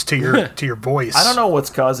to your voice. I don't know what's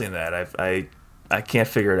causing that. I can't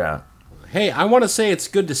figure it out. Hey, I want to say it's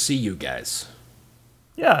good to see you guys.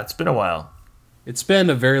 Yeah, it's been a while. It's been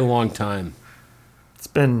a very long time. It's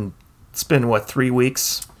been what, 3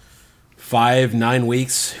 weeks? 5, 9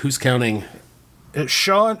 weeks. Who's counting?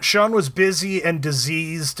 Sean was busy and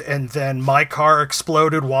diseased, and then my car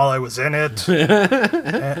exploded while I was in it.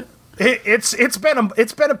 It's been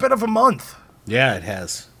a bit of a month. Yeah, it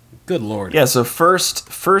has. Good Lord. Yeah, so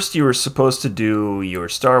first you were supposed to do your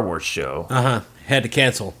Star Wars show. Had to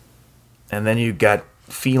cancel. And then you got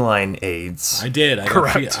feline AIDS. I did.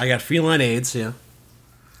 Correct. I got feline AIDS, yeah.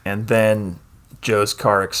 And then Joe's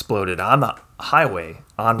car exploded on the highway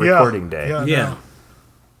on recording day. Yeah.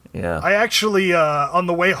 Yeah. I actually, on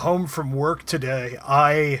the way home from work today,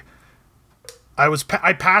 I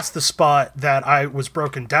passed the spot that I was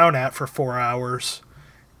broken down at for 4 hours,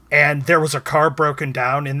 and there was a car broken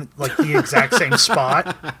down in like the exact same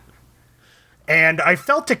spot, and I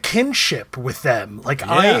felt a kinship with them. Like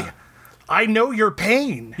I know your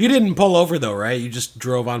pain. You didn't pull over though, right? You just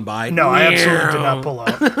drove on by. No, I absolutely did not pull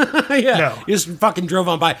up. Yeah, No. you just fucking drove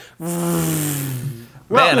on by.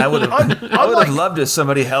 Man, I would have loved if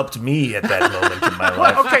somebody helped me at that moment in my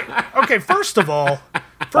life. Okay. First of all,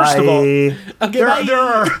 Bye. there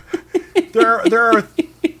are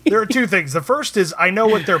two things. The first is I know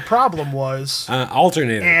what their problem was,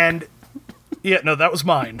 Alternator. and no, that was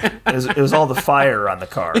mine. It was all the fire on the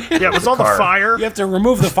car. Yeah, it was all the fire. You have to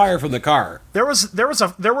remove the fire from the car. There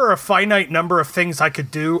were a finite number of things I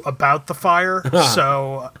could do about the fire,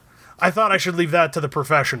 so I thought I should leave that to the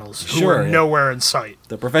professionals who were nowhere in sight.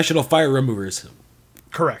 The professional fire removers.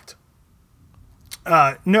 Correct.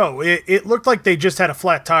 No, it looked like they just had a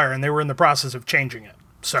flat tire and they were in the process of changing it.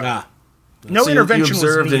 So no intervention you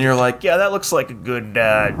observed was needed. and you're like, yeah, that looks like a good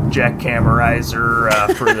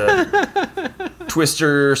jackhammerizer for the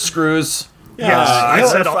twister screws. Yes, I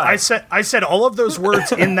I said all of those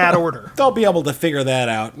words in that order. They'll be able to figure that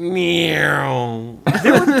out. Meow.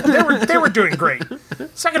 They were doing great.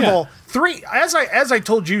 Second of all, as I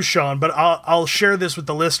told you, Sean, but I'll share this with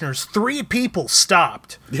the listeners. 3 people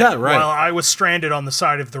stopped. Yeah, right. While I was stranded on the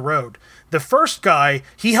side of the road. The first guy,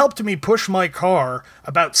 he helped me push my car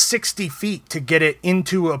about 60 feet to get it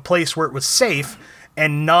into a place where it was safe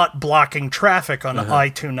and not blocking traffic on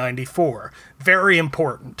I-294. Very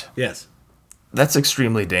important. Yes. That's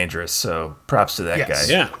extremely dangerous, so props to that Yes.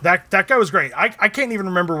 guy. Yeah. That guy was great. I can't even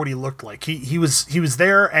remember what he looked like. He was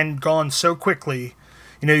there and gone so quickly.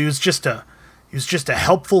 You know, he was just a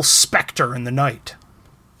helpful specter in the night.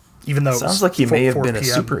 Even though Sounds it was like he may have 4 been a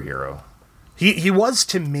PM. superhero. He was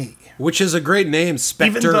to me. Which is a great name,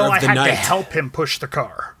 Spectre Even though of I the had Night. to help him push the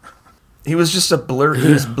car. He was just a blur.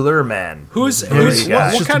 He was Blur Man. What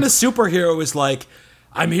kind of superhero is like,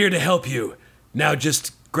 I'm here to help you. Now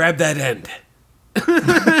just grab that end.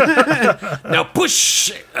 Now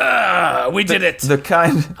push. We did it. The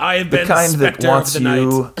kind that Spectre wants of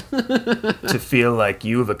the you to feel like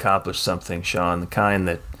you've accomplished something, Sean. The kind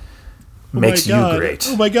that makes you great.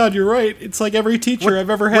 Oh my God, you're right. It's like every teacher I've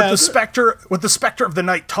ever had. What the Spectre of the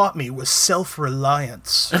Night taught me was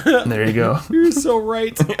self-reliance. There you go. You're so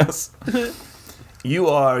right. Yes. You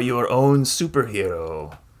are your own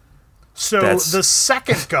superhero. So the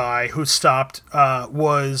second guy who stopped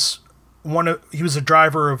was he was a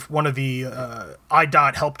driver of one of the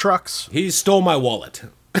IDOT help trucks. He stole my wallet.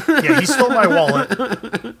 Yeah, he stole my wallet.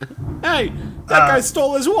 Hey, that guy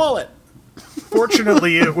stole his wallet.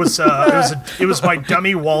 Fortunately, it was my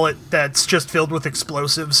dummy wallet that's just filled with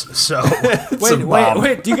explosives. So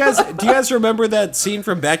Wait. Do you guys remember that scene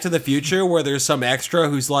from Back to the Future where there's some extra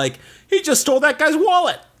who's like, he just stole that guy's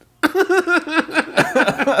wallet?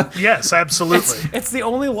 yes, absolutely. It's the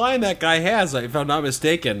only line that guy has, if I'm not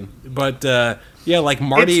mistaken. But yeah, like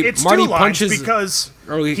Marty It's Marty two lines punches because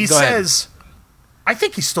go he ahead. says, "I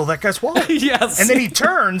think he stole that guy's wallet." Yes. And then he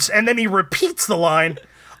turns and then he repeats the line,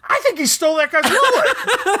 "I think he stole that guy's wallet."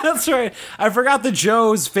 That's right. I forgot that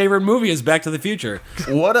Joe's favorite movie is Back to the Future.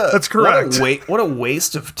 That's correct. What a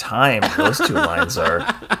waste of time those 2 lines are.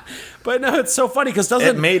 But no, it's so funny because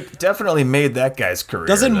Definitely made that guy's career.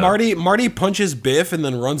 doesn't though. Marty punches Biff and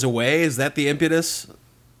then runs away? Is that the impetus?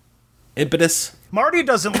 Marty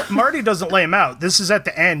doesn't lay him out. This is at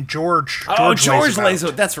the end. George lays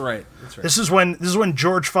it. That's right. This is when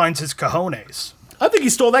George finds his cojones. I think he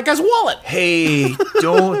stole that guy's wallet. Hey,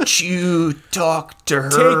 don't you talk to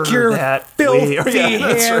her Take your that filthy way. Yeah,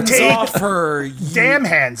 that's right. hands off her. Damn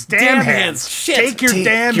hands. Damn hands. Shit. Take your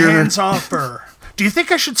damn hands off her. Do you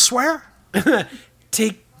think I should swear?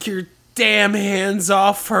 Take your damn hands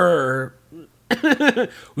off her. He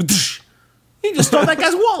just stole that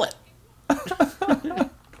guy's wallet.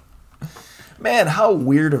 Man, how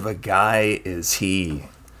weird of a guy is he?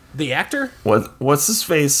 The actor? What's his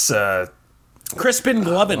face? Crispin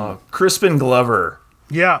Glover. Crispin Glover.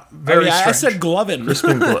 Yeah, very strange. I said Glovin.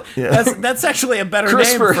 Crispin yeah. That's actually a better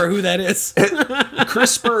name for who that is.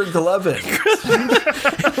 Crisper Glovin.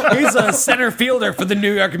 He's a center fielder for the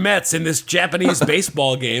New York Mets in this Japanese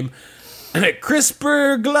baseball game.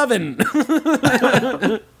 Crisper Glovin.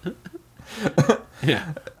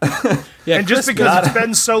 Yeah. And just because it's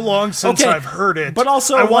been so long since I've heard it, but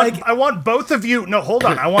also I want both of you. No, hold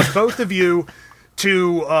on. I want both of you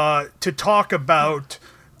to talk about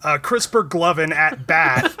Crisper Glovin at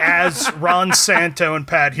bat as Ron Santo and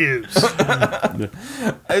Pat Hughes.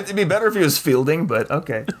 It'd be better if he was fielding, but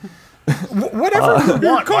okay. Whatever you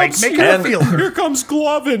want, Mike. Make it a fielder. Here comes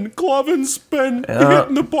Glovin. Glovin's been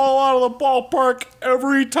hitting the ball out of the ballpark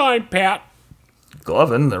every time, Pat.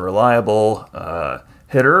 Glovin, the reliable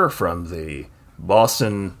hitter from the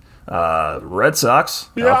Boston Red Sox,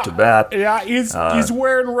 out to bat. Yeah, he's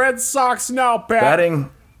wearing Red Sox now, Pat.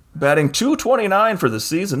 Batting .229 for the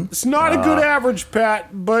season. It's not a good average, Pat,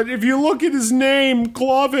 but if you look at his name,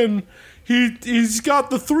 Glovin, he's got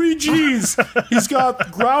the 3 G's. He's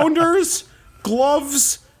got grounders,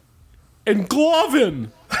 gloves, and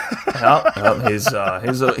Glovin. He's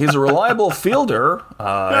a reliable fielder,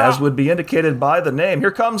 as would be indicated by the name.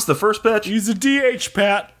 Here comes the first pitch. He's a DH,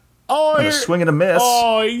 Pat. Oh, a swing and a miss.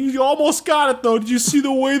 Oh, he almost got it though. Did you see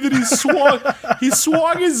the way that he swung?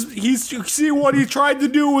 You see what he tried to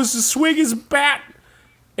do was to swing his bat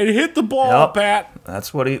and hit the ball, Pat.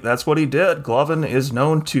 That's what he did. Glovin is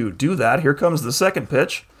known to do that. Here comes the second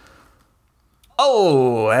pitch.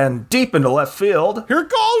 Oh, and deep into left field. Here it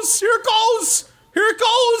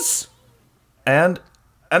goes. And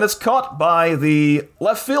it's caught by the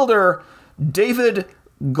left fielder, David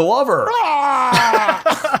Glover.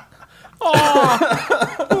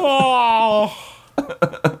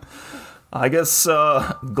 I guess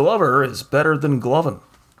Glover is better than Glovin.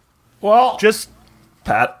 Well, just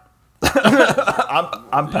Pat.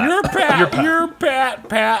 I'm Pat. You're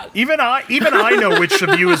Pat. Even I know which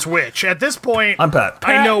of you is which. At this point, I'm Pat.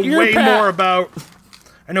 I know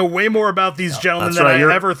way more about these gentlemen than I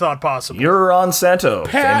ever thought possible. You're on Santo.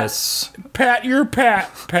 Pat. Famous. Pat, you're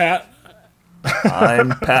Pat.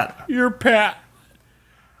 I'm Pat. You're Pat.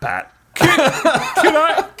 Pat. Can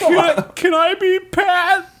I be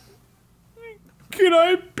Pat? Can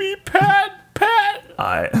I be Pat?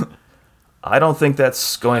 I don't think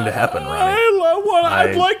that's going to happen, Ronnie.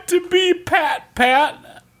 I'd like to be Pat.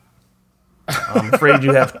 I'm afraid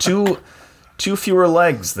you have two fewer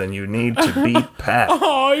legs than you need to be Pat.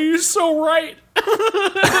 Oh, you're so right.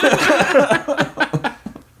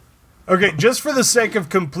 Okay, just for the sake of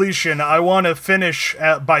completion, I want to finish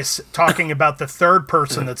by talking about the third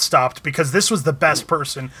person that stopped, because this was the best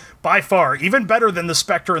person by far, even better than the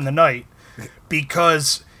Spectre in the Night,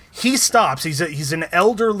 because he stops. He's an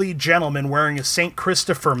elderly gentleman wearing a St.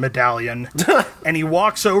 Christopher medallion, and he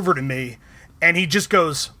walks over to me, and he just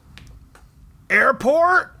goes,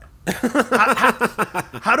 "Airport?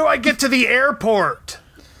 How do I get to the airport?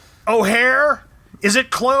 O'Hare? Is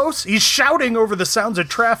it close?" He's shouting over the sounds of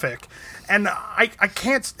traffic, and I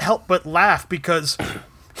can't help but laugh because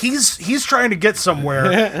he's trying to get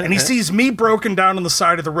somewhere, and he sees me broken down on the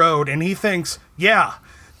side of the road, and he thinks, yeah,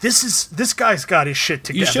 this guy's got his shit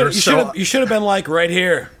together. You should have been like, right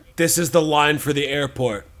here. This is the line for the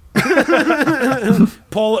airport.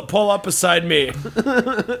 Pull up beside me.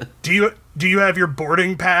 Do you have your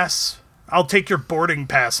boarding pass? I'll take your boarding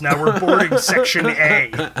pass. Now we're boarding section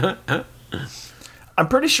A. I'm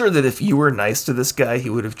pretty sure that if you were nice to this guy, he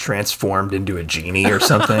would have transformed into a genie or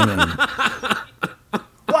something. And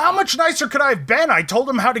well, how much nicer could I have been? I told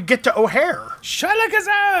him how to get to O'Hare.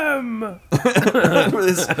 Shalakazam!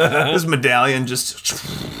 His medallion just...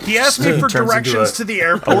 He asked me for directions to the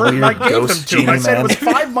airport, and I gave them to him. I said it was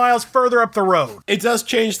 5 miles further up the road. It does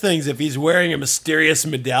change things if he's wearing a mysterious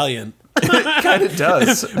medallion. It kind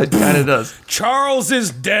of does. Charles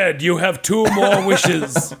is dead. You have 2 more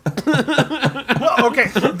wishes. Well, okay,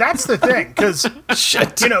 that's the thing, because,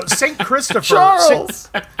 St. Christopher... Charles!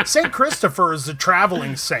 St. Christopher is a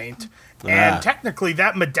traveling saint, and technically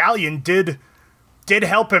that medallion did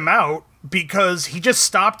help him out, because he just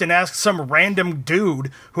stopped and asked some random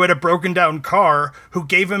dude who had a broken down car who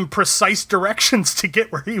gave him precise directions to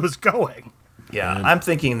get where he was going. Yeah, I'm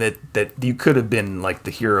thinking that you could have been like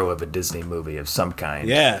the hero of a Disney movie of some kind.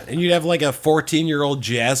 Yeah, and you'd have like a 14-year-old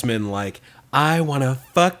Jasmine like, "I want to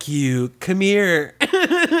fuck you. Come here."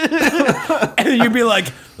 And you'd be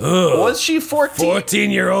like, Was she 14?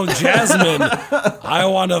 14-year-old Jasmine. I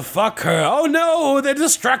want to fuck her. Oh no, they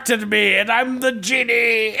distracted me, and I'm the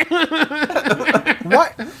genie.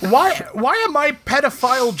 Why am I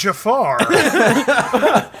pedophile Jafar?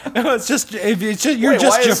 It's just you're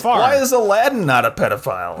just Jafar. Why is Aladdin not a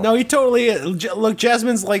pedophile? No, he totally is. Look,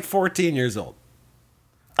 Jasmine's like 14 years old.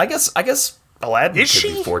 I guess Aladdin Is could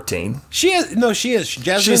she? be 14. She is. No, she is.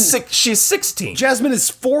 Jasmine. She's 16. Jasmine is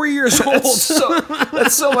 4 years old.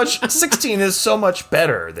 That's so much. 16 is so much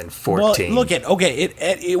better than 14. Well, look at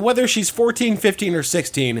whether she's 14, 15, or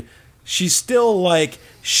 16, she still like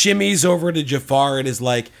shimmies over to Jafar and is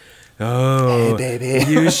like, "Oh, hey, baby,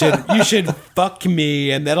 you should fuck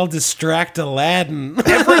me, and that'll distract Aladdin."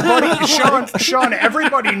 Everybody, Sean,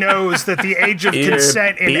 everybody knows that the age of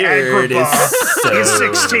consent in Agrabah is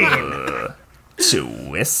 16.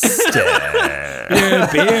 Twisted. Your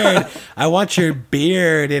beard. I want your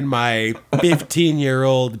beard in my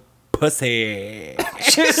 15-year-old pussy.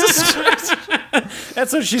 That's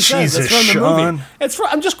what she says. Jesus, That's from the Sean. movie.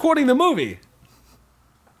 I'm just quoting the movie.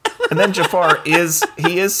 And then Jafar is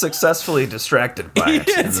successfully distracted by it.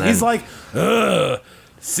 And then, He's like,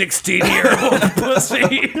 16-year-old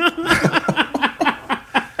pussy.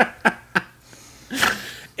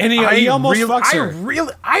 And he almost fucks her.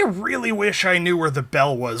 I really wish I knew where the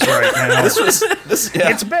bell was right now.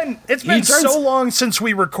 It's been so long since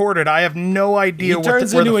we recorded. I have no idea He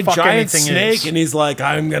turns where into the a fuck giant anything snake, is. and he's like,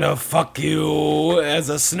 "I'm gonna fuck you as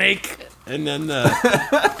a snake." And then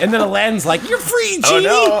Aladdin's like, "You're free, genie."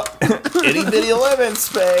 oh no, itty bitty lemon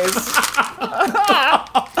space.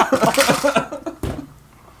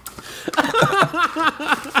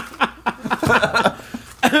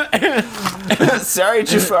 Sorry,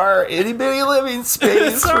 Jafar. Itty bitty living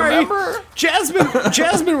space. Sorry, Remember?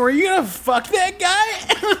 Jasmine, were you gonna fuck that guy?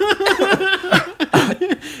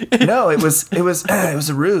 No, it was a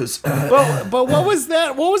ruse. But what was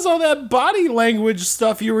that? What was all that body language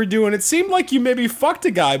stuff you were doing? It seemed like you maybe fucked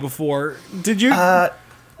a guy before. Did you? No,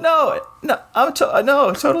 I'm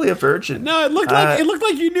totally a virgin. No, it looked like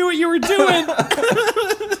you knew what you were doing.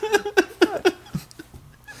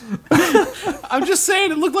 I'm just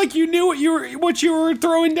saying, it looked like you knew what you were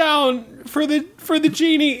throwing down for the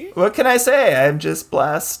genie. What can I say? I'm just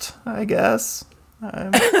blessed, I guess.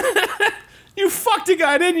 You fucked a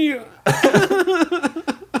guy, didn't you?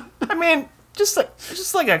 I mean, just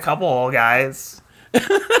like a couple guys. Just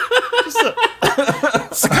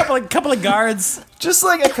a couple of guards. Just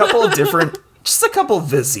like a couple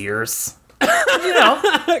viziers. You know,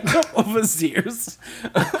 A couple of viziers.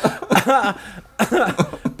 But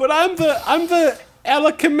I'm the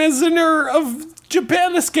Alakamizaner of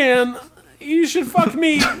Japanistan. You should fuck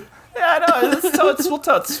me. Yeah, no, we'll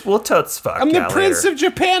totes fuck. I'm the Prince of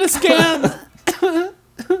Japanistan.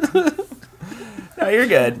 No, you're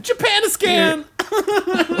good. Japanistan.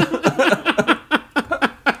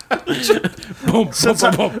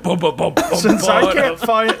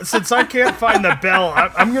 Since I can't find the bell,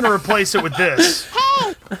 I'm gonna replace it with this.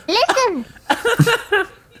 Hey, listen.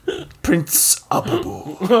 Prince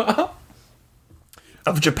Ababu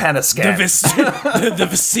of Japanistan. The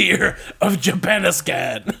Vizier of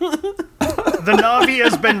Japanistan. The Navi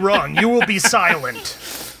has been wrong. You will be silent.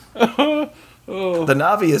 The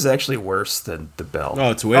Navi is actually worse than the bell.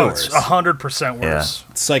 Oh, it's way It's 100% worse.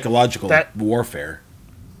 It's psychological That- warfare.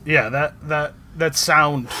 Yeah, that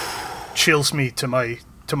sound chills me to my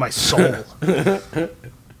soul.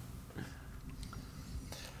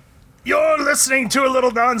 You're listening to A Little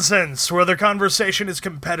Nonsense, where the conversation is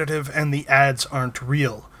competitive and the ads aren't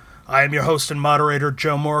real. I am your host and moderator,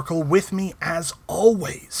 Joe Morkel. With me, as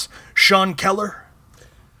always, Sean Keller.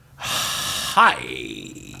 Hi.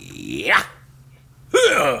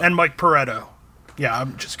 And Mike Pareto. Yeah,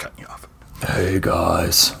 I'm just cutting you off. Hey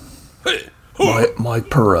guys, Mike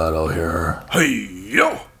Pareto here. Hey,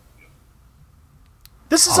 yo.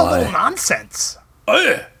 This is A Little Nonsense.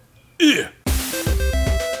 Yeah.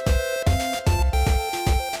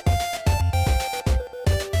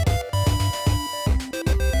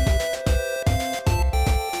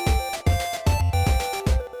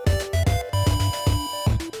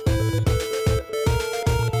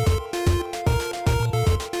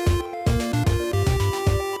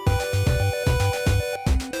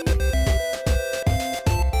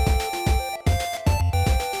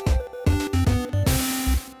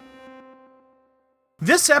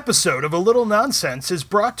 This episode of A Little Nonsense is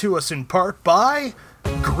brought to us in part by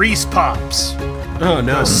Grease Pops. Oh,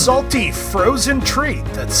 no. A salty, frozen treat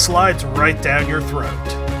that slides right down your throat.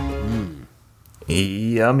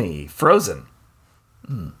 Yummy. Frozen.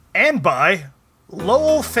 And by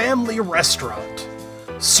Lowell Family Restaurant.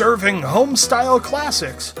 serving home-style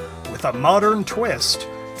classics with a modern twist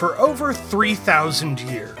for over 3,000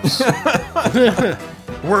 years.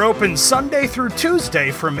 We're open Sunday through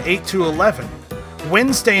Tuesday from 8 to 11,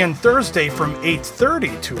 Wednesday and Thursday from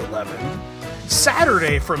 8:30 to 11,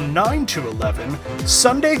 Saturday from 9 to 11,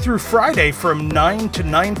 Sunday through Friday from 9 to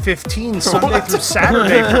 9:15, Sunday through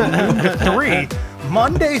Saturday from noon to 3,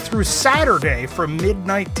 Monday through Saturday from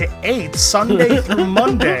midnight to 8, Sunday through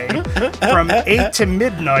Monday from 8 to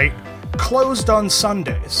midnight, closed on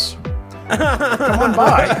Sundays. Come on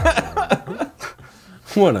by.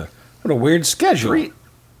 What a weird schedule.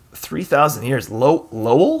 3,000 years.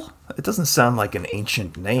 Lowell? It doesn't sound like an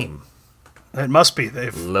ancient name. It must be.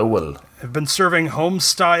 They've been serving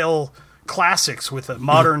home-style classics with a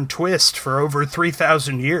modern twist for over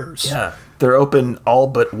 3,000 years. Yeah, they're open all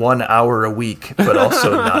but 1 hour a week, but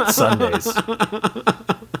also not Sundays.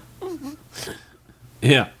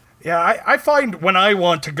 Yeah. Yeah, I find when I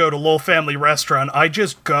want to go to Lowell Family Restaurant, I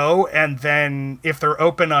just go, and then if they're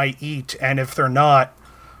open, I eat, and if they're not,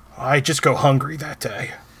 I just go hungry that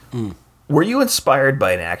day. Were you inspired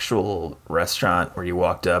by an actual restaurant where you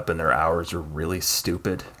walked up and their hours were really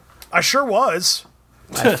stupid? I sure was.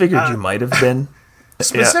 I figured you might have been.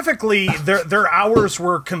 Specifically, their hours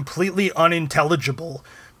were completely unintelligible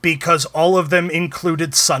because all of them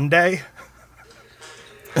included Sunday.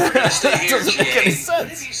 That doesn't make any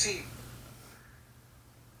sense.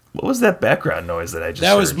 What was that background noise that I just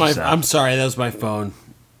heard? That was my. I'm sorry, that was my phone.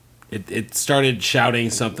 It started shouting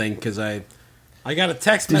something because I got a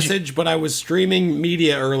text message, but I was streaming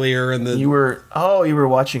media earlier, and you were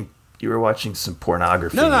watching some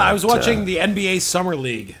pornography. No, I was watching the NBA Summer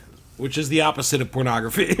League, which is the opposite of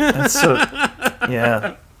pornography. That's so,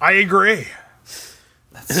 yeah, I agree.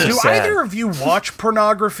 That's so Do sad. either of you watch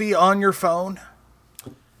pornography on your phone?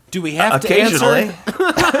 Do we have to occasionally? answer?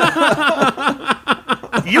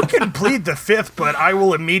 You can plead the fifth, but I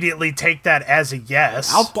will immediately take that as a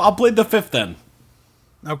yes. I'll plead the fifth then.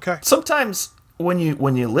 Okay. Sometimes when you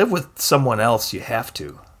live with someone else, you have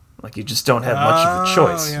to. Like, you just don't have much of a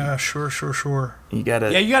choice. Oh yeah, sure. You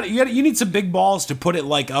gotta. Yeah, you need some big balls to put it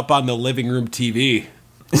like up on the living room TV.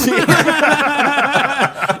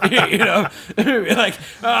 You know, like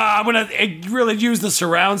I'm gonna really use the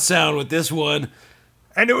surround sound with this one.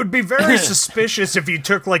 And it would be very suspicious if you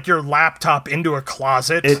took, like, your laptop into a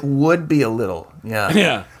closet. It would be a little, yeah.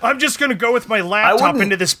 Yeah. I'm just going to go with my laptop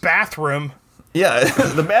into this bathroom. Yeah,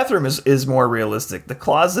 the bathroom is more realistic. The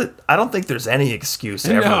closet, I don't think there's any excuse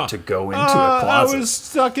ever to go into a closet. I was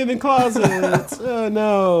stuck in the closet. Oh,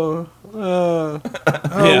 no.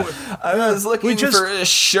 Yeah. I was looking for a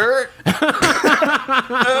shirt.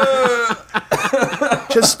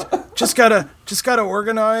 Just gotta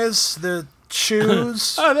organize the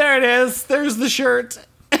shoes. Oh, there it is. There's the shirt.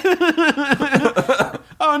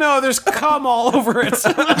 Oh no, there's cum all over it.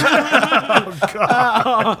 Oh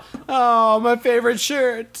God. Oh, my favorite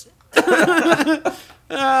shirt. Oh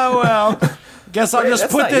well. Guess I'll just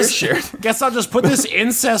put this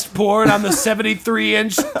incest porn on the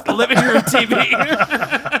 73-inch living room TV.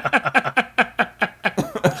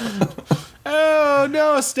 Oh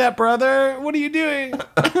no, stepbrother, what are you doing?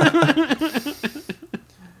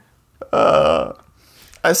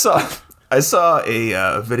 I saw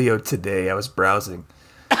a video today. I was browsing,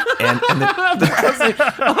 and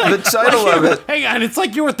the title of it. Hang on, it's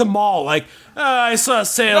like you were at the mall. Like I saw a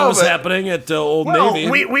sale happening at Old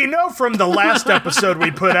Navy. We know from the last episode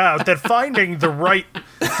we put out that finding the right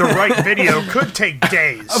video could take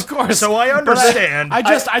days. Of course, so I understand.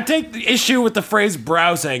 I take the issue with the phrase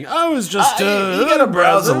browsing. I was just you gotta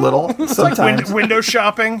browse a little sometimes. Like window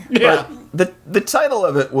shopping. Yeah. But the title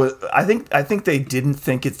of it was, I think they didn't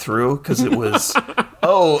think it through, because it was,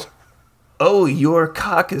 oh, your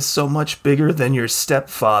cock is so much bigger than your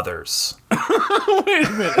stepfather's. Wait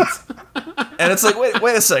a minute. And it's like,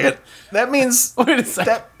 wait a second. That means Wait a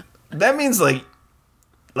second. that means like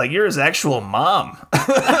you're his actual mom,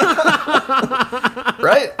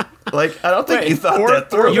 right? Like, I don't think you thought that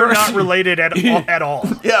through. Or you're not related at all.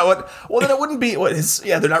 Yeah. Well, then it wouldn't be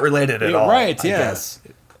they're not related at all. Right. Yeah. I guess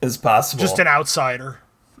is possible. Just an outsider.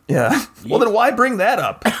 Yeah. Well, then why bring that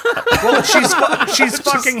up? Well, she's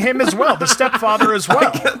fucking him as well, the stepfather as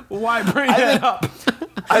well. Why bring that up?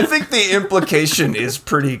 I think the implication is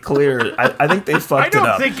pretty clear. I think they fucked it up. I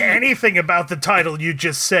don't think anything about the title you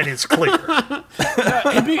just said is clear.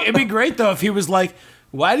 It'd be great though if he was like,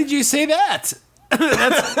 "Why did you say that?"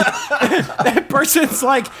 That person's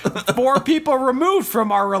like 4 people removed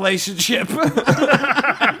from our relationship.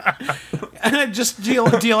 Just do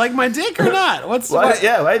you like my dick or not? Why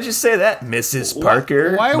did you say that, Mrs.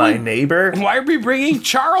 Parker? My neighbor. Why are we bringing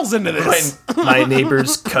Charles into this? My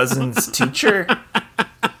neighbor's cousin's teacher.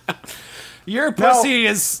 Your pussy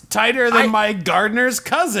is tighter than my gardener's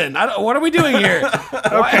cousin. What are we doing here?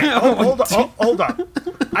 Okay, hold on.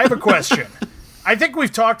 I have a question. I think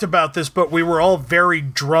we've talked about this, but we were all very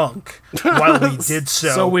drunk while we did so.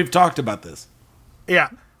 So we've talked about this. Yeah.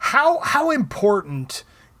 How important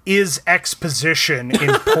is exposition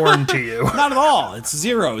in porn to you? Not at all. It's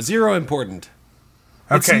zero important.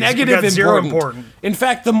 It's Okay, negative so we got zero important. In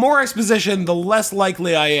fact, the more exposition, the less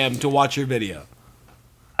likely I am to watch your video.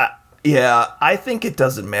 Yeah, I think it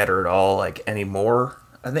doesn't matter at all, like, anymore.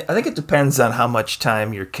 I think it depends on how much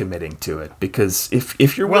time you're committing to it. Because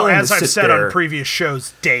if you're willing to sit there, as I've said on previous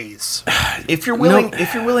shows, days. If you're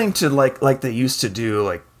willing to like they used to do,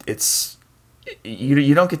 like, it's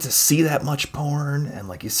you don't get to see that much porn, and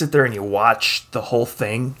like you sit there and you watch the whole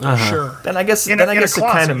thing. Sure. Then I guess it kind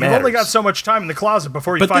of matters. You've only got so much time in the closet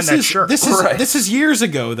before you find that shirt. This is years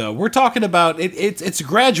ago, though. We're talking about it's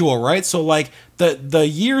gradual, right? So like the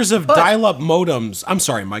years of dial-up modems. I'm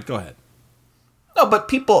sorry, Mike. Go ahead. No, but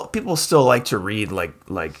people still like to read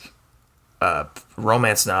like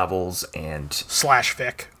romance novels and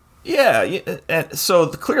 /fic. Yeah, and so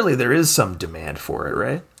clearly there is some demand for it,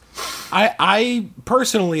 right? I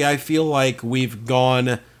personally, I feel like we've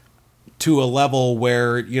gone to a level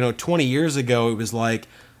where, 20 years ago it was like,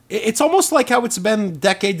 it's almost like how it's been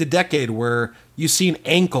decade to decade, where you see an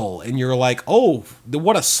ankle and you're like, oh,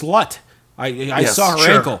 what a slut. I saw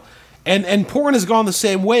her ankle. And porn has gone the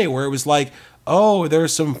same way, where it was like, oh,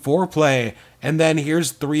 there's some foreplay, and then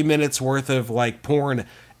here's 3 minutes worth of like porn.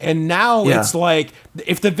 And now it's like,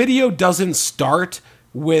 if the video doesn't start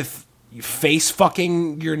with face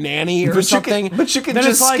fucking your nanny or something, but you can then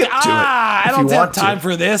just it's like, skip to it. I don't have time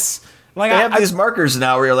for this. Like, they have these markers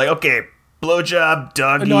now where you're like, okay, blowjob,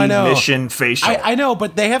 doggy, mission, facial. I know,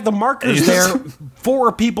 but they have the markers there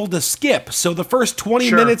for people to skip. So the first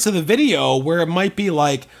 20 minutes of the video, where it might be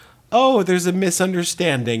like, oh, there's a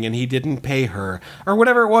misunderstanding and he didn't pay her, or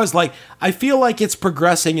whatever it was. Like, I feel like it's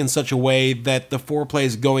progressing in such a way that the foreplay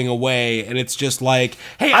is going away, and it's just like,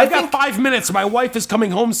 hey, I've got 5 minutes. My wife is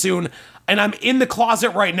coming home soon, and I'm in the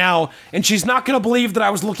closet right now, and she's not going to believe that I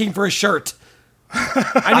was looking for a shirt.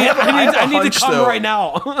 I need to come right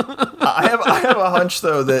now. I have a hunch,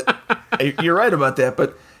 though, that you're right about that,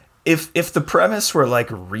 but if the premise were like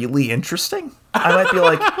really interesting, I might be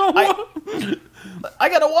like, I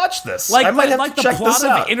gotta watch this. Like, I might have like to the check plot this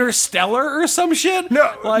out. of Interstellar or some shit.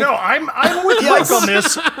 No, I'm with Mike on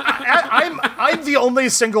this. I'm the only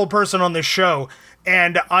single person on this show,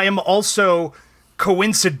 and I am also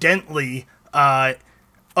coincidentally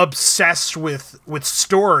obsessed with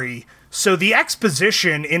story. So the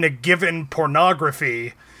exposition in a given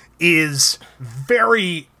pornography is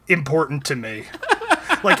very important to me.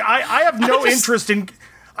 Like, I have no interest in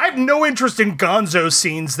gonzo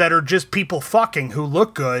scenes that are just people fucking who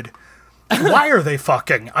look good. Why are they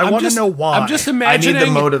fucking? I want to know why. I'm just imagining. I need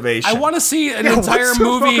the motivation. I want to see an entire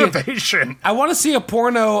movie. Motivation? I want to see a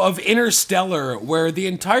porno of Interstellar where the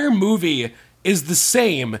entire movie is the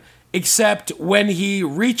same, except when he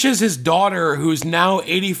reaches his daughter, who's now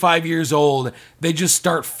 85 years old, they just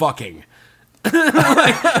start fucking.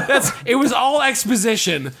 It was all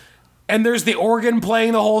exposition. And there's the organ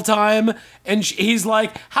playing the whole time, and he's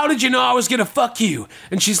like, how did you know I was going to fuck you?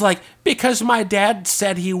 And she's like, because my dad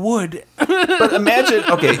said he would. But imagine,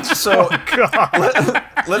 okay, so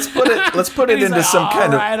let's put it into some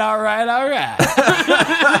kind of... All right.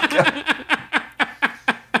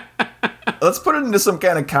 Let's put it into some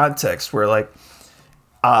kind of context where, like,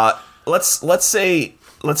 let's say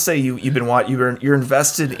you're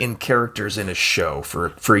invested in characters in a show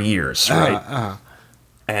for years, right?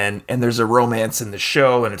 And there's a romance in the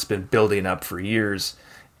show, and it's been building up for years.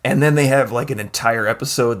 And then they have like an entire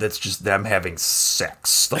episode that's just them having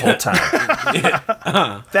sex the whole time.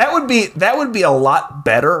 That would be a lot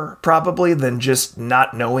better probably than just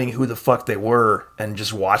not knowing who the fuck they were and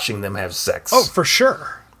just watching them have sex. Oh, for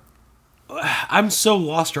sure. I'm so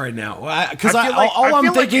lost right now because I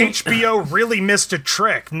feel like HBO really missed a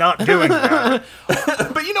trick not doing that.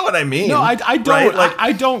 But you know what I mean? No, I don't. Right? Like,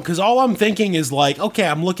 I don't, because all I'm thinking is like, okay,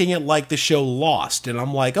 I'm looking at like the show Lost, and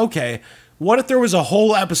I'm like, okay, what if there was a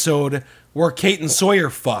whole episode where Kate and Sawyer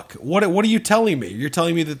fuck? What are you telling me? You're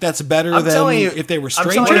telling me that that's better than if they were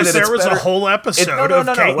strangers? What if there was a whole episode of Kate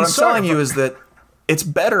and Sawyer? What I'm telling you is that it's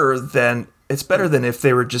better than if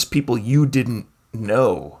they were just people you didn't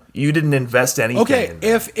know. You didn't invest anything. Okay, in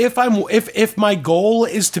that. if my goal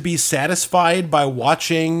is to be satisfied by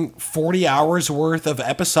watching 40 hours worth of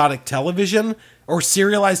episodic television or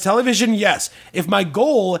serialized television, yes. If my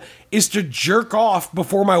goal is to jerk off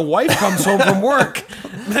before my wife comes home from work,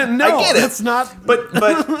 then no, I get it. That's not. But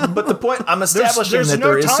the point I'm establishing There's that no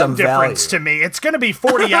there is time some value. difference to me. It's going to be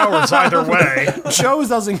 40 hours either way. Joe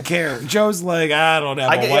doesn't care. Joe's like, I don't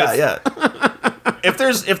have a wife. Yeah. If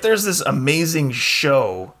there's this amazing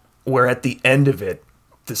show where at the end of it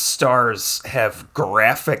the stars have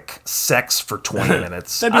graphic sex for 20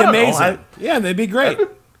 minutes, That'd be amazing. Yeah, that'd be great.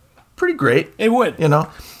 Pretty great. It would. You know,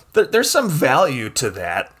 there's some value to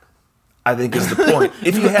that, I think is the point.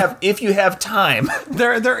 if you have time.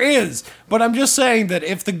 There is. But I'm just saying that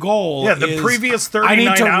if the goal Yeah, the is, previous I need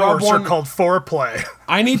 39 to rub hours are one- called foreplay.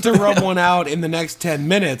 I need to rub one out in the next 10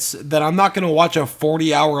 minutes, that I'm not going to watch a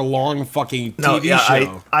 40-hour long fucking TV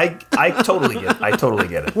show. I totally get it. I totally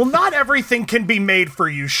get it. Well, not everything can be made for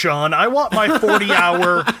you, Sean. I want my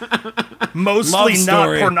 40-hour, mostly Love not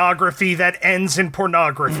story. pornography that ends in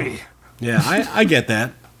pornography. Yeah, I get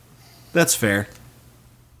that. That's fair.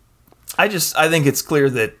 I think it's clear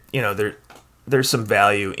that, you know, there's some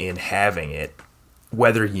value in having it.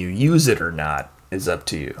 Whether you use it or not is up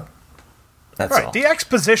to you. That's Right. all. The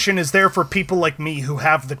exposition is there for people like me who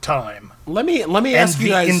have the time Let me and ask you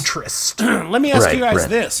the guys. interest. Let me ask you Right, guys right.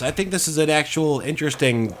 this. I think this is an actual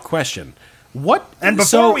interesting question. What? And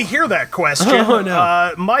before we hear that question, Oh,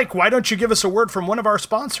 no. Mike, why don't you give us a word from one of our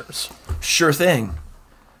sponsors? Sure thing.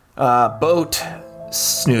 Boat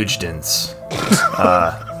Snoogedens.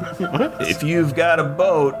 If you've got a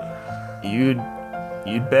boat, you'd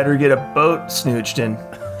better get a boat Snoogeden,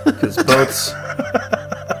 because boats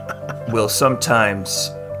will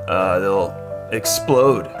sometimes they'll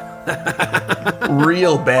explode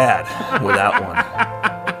real bad without one.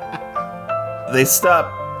 They stop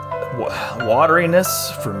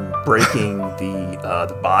wateriness from breaking the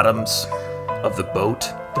bottoms of the boat,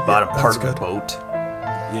 the bottom part of the boat.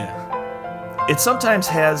 Yeah. It sometimes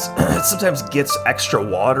gets extra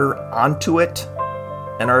water onto it,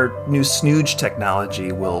 and our new snooge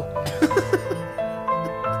technology will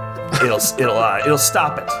it'll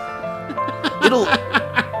stop it.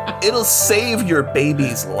 It'll save your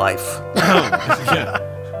baby's life. Yeah.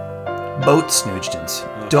 Boat Snoogedens.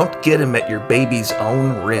 Don't get them at your baby's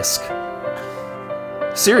own risk.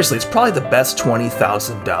 Seriously, it's probably the best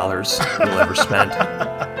 $20,000 you'll ever spend.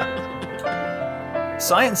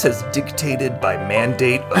 Science has dictated by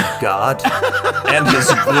mandate of God and his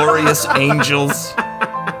glorious angels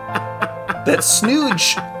that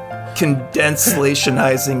snooge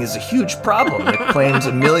condensationizing is a huge problem. It claims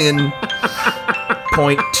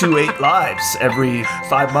 1.28 lives every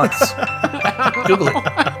 5 months. Google it.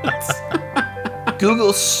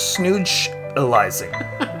 Google snoogealizing.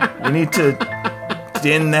 You need to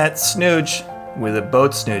din that snooge with a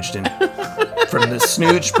boat snoogedin from the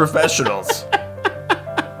snooge professionals.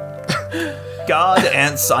 God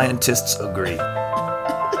and scientists agree.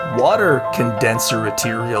 Water condenser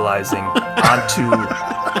materializing onto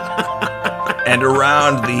and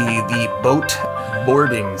around the boat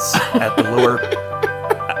boardings at the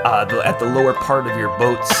lower part of your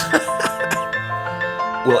boats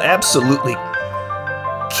will absolutely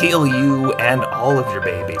kill you and all of your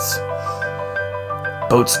babies.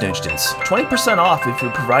 Boat Snoogedens. 20% off if you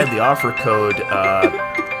provide the offer code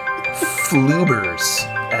FLOOBERS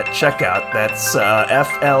at checkout. That's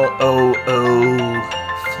FLOO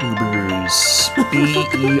Floobers.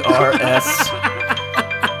 BERS.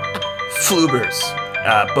 Floobers.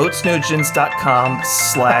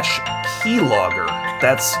 Boatsnoogedens.com/keylogger.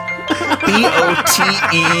 That's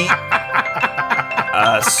BOTE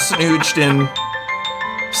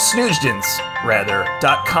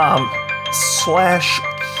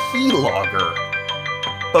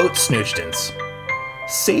Snoogedens.com/keylogger. Boat Snoogedens.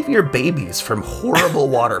 Save your babies from horrible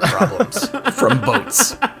water problems from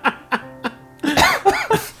boats.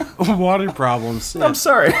 Water problems. I'm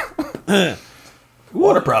sorry.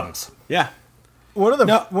 Water problems. Yeah. One of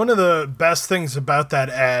the best things about that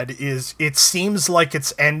ad is it seems like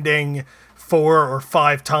it's ending 4 or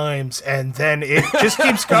 5 times, and then it just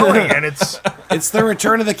keeps going, and it's the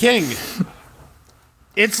Return of the King.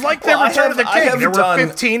 it's like Well, the Return of the King. There done- were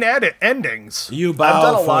 15 endings. You bow I've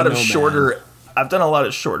done a for lot of no man. shorter. I've done a lot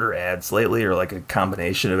of shorter ads lately, or like a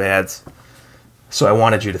combination of ads. So I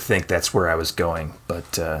wanted you to think that's where I was going,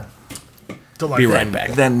 but Be right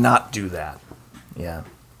back. then not do that. Yeah.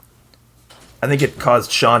 I think it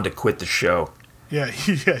caused Sean to quit the show. Yeah,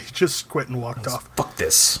 he just quit and walked off. Fuck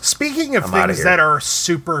this. Speaking of I'm outta things here. that are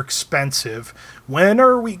super expensive, when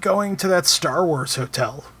are we going to that Star Wars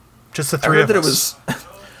hotel? Just the I three heard of that us.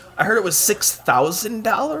 I heard it was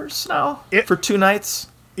 $6,000 now for 2 nights.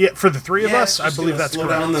 Yeah, for the three of us, I believe that's slow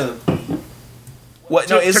correct. down What?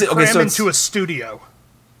 No, is to it okay? cram So into a studio.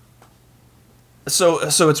 so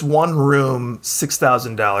it's one room,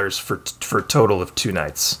 $6,000 for a total of 2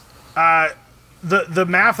 nights. The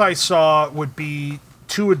math I saw would be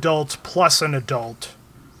 2 adults plus an adult,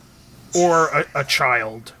 or a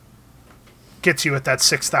child, gets you at that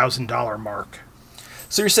 $6,000 mark.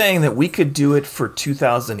 So you're saying that we could do it for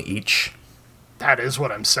 $2,000 each? That is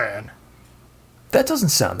what I'm saying. That doesn't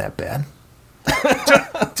sound that bad.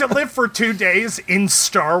 To live for 2 days in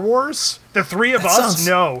Star Wars, the three of us,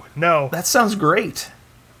 no. That sounds great.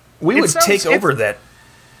 We would take over that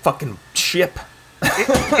fucking ship.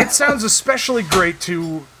 It sounds especially great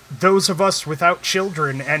to those of us without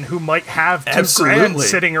children and who might have $2,000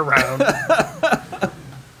 sitting around.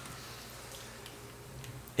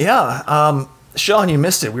 Yeah, Sean, you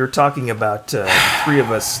missed it. We were talking about the 3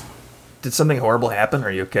 of us. Did something horrible happen?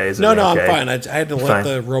 Are you okay? Is No, okay? I'm fine. I had to let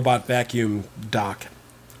the robot vacuum dock.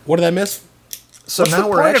 What did I miss? So What's now the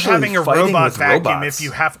we're point of actually having a fighting robot with vacuum robots. if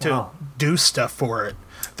you have to do stuff for it?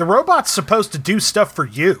 The robot's supposed to do stuff for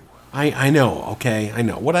you. I know. Okay, I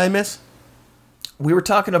know. What did I miss? We were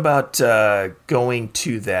talking about going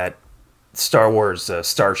to that Star Wars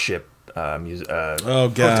Starship hotel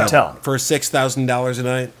for $6,000 a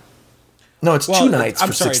night. No, it's 2 nights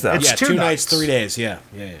for 6,000. Yeah, It's 2 2 nights. nights, 3 days. Yeah.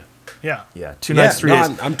 Yeah, 2 nights, 3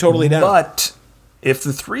 days. I'm totally down. But if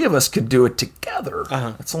the 3 of us could do it together,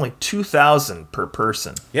 that's only $2,000 per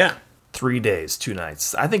person. Yeah. 3 days, 2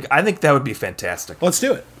 nights. I think that would be fantastic. Let's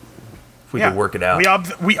do it. If we could work it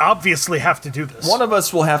out. We obviously have to do this. One of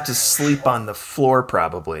us will have to sleep on the floor,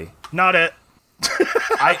 probably. Not it.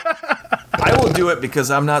 I will do it because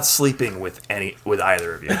I'm not sleeping with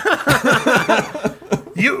either of you.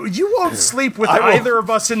 You won't sleep with either of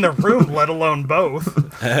us in the room, let alone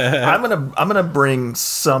both. I'm gonna bring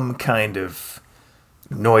some kind of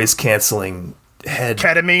noise canceling head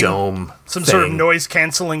Ketamine? dome. Some thing. sort of noise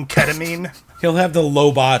canceling ketamine. He'll have the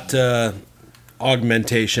Lobot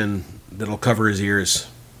augmentation that'll cover his ears.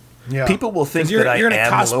 Yeah. People will think You're that going to I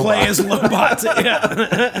am cosplay Lobot. as Lobot. Yeah.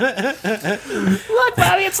 Look,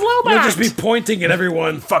 Bobby, it's Lobot. You'll just be pointing at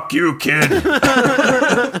everyone. Fuck you, kid.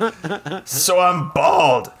 So I'm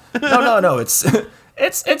bald. No.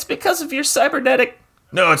 It's because of your cybernetic.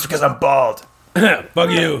 No, it's because I'm bald.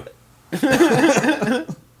 Bug you.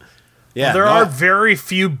 Yeah, There are very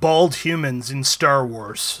few bald humans in Star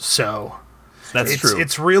Wars, so That's true.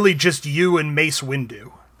 it's really just you and Mace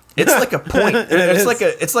Windu. It's like a point.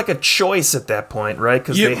 It's like a choice at that point, right?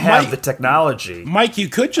 Because they have the technology. Mike, you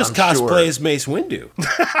could just cosplay as Mace Windu.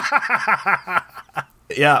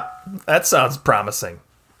 Yeah, that sounds promising.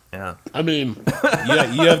 Yeah. I mean,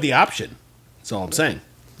 you have the option. That's all I'm saying.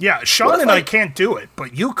 Yeah, Sean and I can't do it,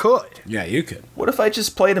 but you could. Yeah, you could. What if I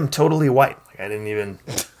just played him totally white? Like I didn't even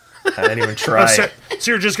try. So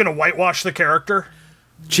you're just gonna whitewash the character?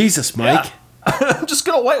 Jesus, Mike. Yeah. I'm just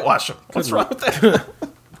gonna whitewash him. What's wrong with that?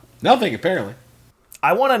 Nothing, apparently.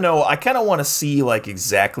 I want to know. I kind of want to see like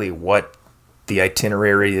exactly what the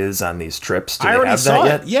itinerary is on these trips. Do I they already have saw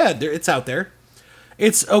that it. yet? Yeah, it's out there.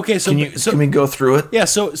 It's okay. So Can we go through it? Yeah.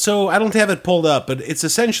 So I don't have it pulled up, but it's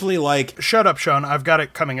essentially like. Shut up, Sean. I've got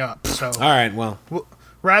it coming up. So All right. Well.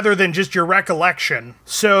 rather than just your recollection.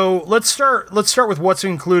 So let's start with what's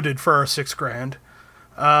included for our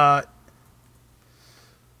 $6,000.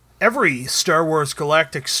 Every Star Wars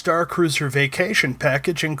Galactic Starcruiser vacation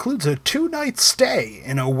package includes a 2-night stay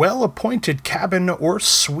in a well-appointed cabin or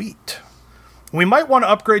suite. We might want to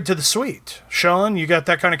upgrade to the suite. Sean, you got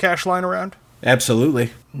that kind of cash lying around?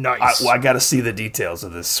 Absolutely. Nice. I got to see the details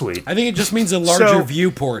of this suite. I think it just means a larger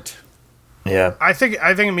viewport. Yeah. I think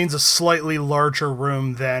it means a slightly larger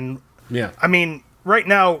room than. Yeah. I mean, right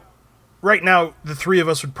now, the 3 of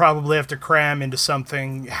us would probably have to cram into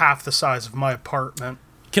something half the size of my apartment.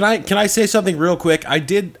 Can I say something real quick? I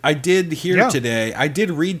did hear today. I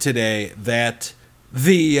did read today that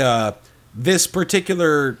the this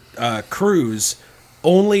particular cruise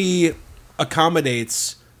only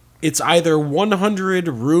accommodates. It's either 100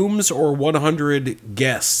 rooms or 100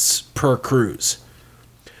 guests per cruise.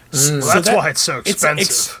 Well, that's why it's so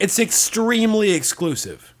expensive. It's extremely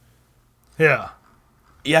exclusive. Yeah.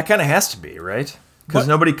 Yeah, it kind of has to be, right? Because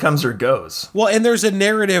nobody comes or goes. Well, and there's a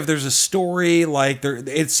narrative, there's a story, like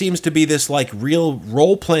it seems to be this like real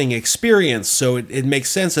role-playing experience, so it makes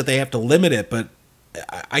sense that they have to limit it, but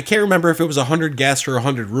I can't remember if it was 100 guests or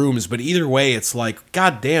 100 rooms, but either way, it's like,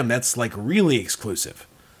 god damn, that's like really exclusive.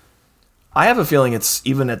 I have a feeling it's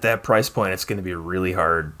even at that price point, it's going to be really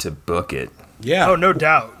hard to book it. Yeah. Oh, no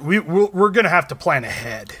doubt. We're going to have to plan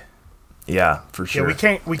ahead. Yeah, for sure.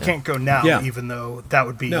 Yeah, we can't go now, Yeah. even though that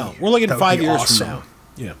would be No, we're looking that would 5 be years awesome. from now.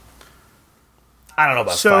 Yeah. I don't know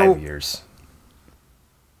about So- 5 years.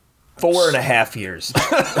 4.5 years.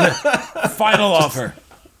 Final offer.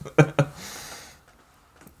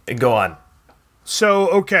 Go on. So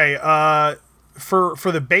okay, for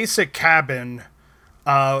the basic cabin,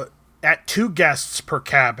 at 2 guests per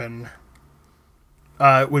cabin,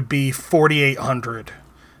 it would be $4,800.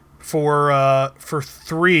 For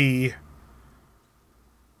 3,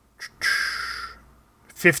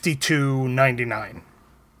 $5,299.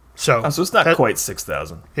 So So it's not quite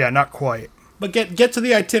 6,000. Yeah, not quite. But get to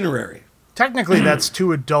the itinerary. Technically, that's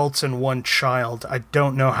 2 adults and 1 child. I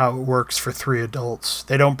don't know how it works for 3 adults.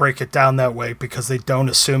 They don't break it down that way because they don't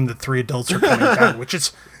assume that 3 adults are coming down, which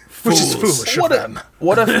is foolish of them.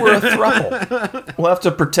 What if we're a throuple? We'll have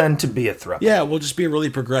to pretend to be a throuple. Yeah, we'll just be a really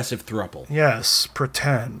progressive throuple. Yes,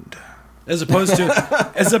 pretend. As opposed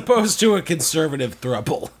to a conservative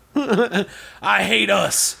throuple. I hate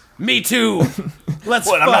us. Me too. Let's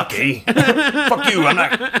What? fuck. I'm not gay. Fuck you.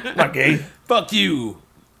 I'm not gay. Fuck you.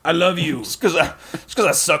 I love you. Just because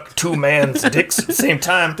I suck 2 man's dicks at the same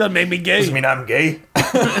time Doesn't make me gay. doesn't mean I'm gay.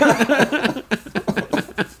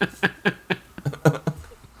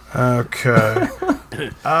 Okay.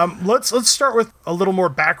 Let's start with a little more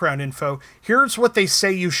background info. Here's what they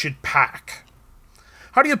say you should pack.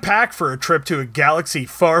 How do you pack for a trip to a galaxy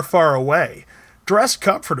far, far away? Dress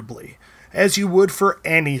comfortably, as you would for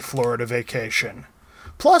any Florida vacation.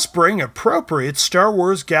 Plus, bring appropriate Star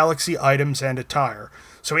Wars Galaxy items and attire.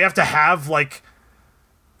 So we have to have, like,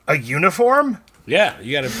 a uniform? Yeah,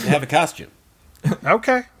 you gotta have a costume.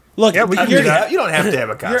 Okay. Look, Yeah, we can do you're- that. You don't have to have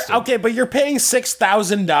a you're- costume. okay, but you're paying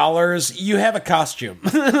 $6,000. You have a costume.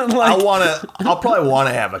 I'll probably want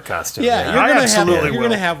to have a costume. Yeah, I you're gonna absolutely you're will.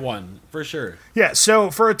 gonna have one for sure. Yeah,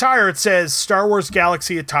 so for attire, it says Star Wars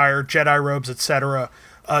Galaxy attire, Jedi robes, etc.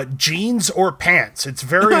 Jeans or pants. It's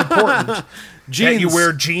very important that you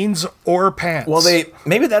wear jeans or pants. Well,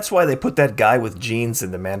 maybe that's why they put that guy with jeans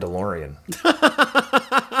in The Mandalorian.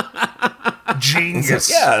 Genius.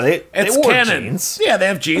 Yeah, they It's wore canon. jeans. Yeah, they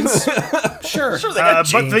have jeans. Sure. Sure, they got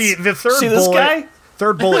But jeans. the third See this bullet, guy?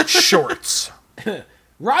 third bullet, shorts.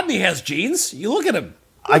 Rodney has jeans. You look at him.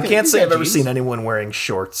 I can't he's say got I've ever jeans. seen anyone wearing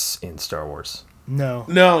shorts in Star Wars. No.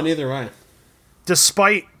 No, neither am I.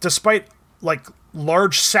 Despite like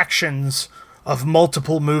large sections of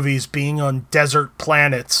multiple movies being on desert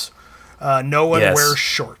planets, no one Yes. wears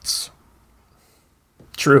shorts.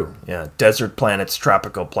 True. Yeah, desert planets,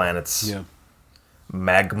 tropical planets, Yeah.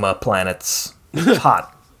 magma planets. It's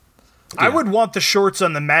hot. I would want the shorts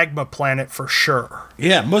on the magma planet for sure.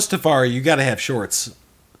 Yeah, Mustafar, you got to have shorts.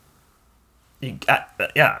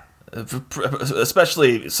 Yeah,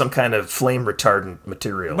 especially some kind of flame retardant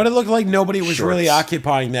material. But it looked like nobody was really Shorts.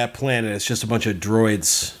 occupying that planet. It's just a bunch of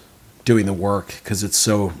droids doing the work because it's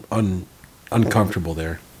so uncomfortable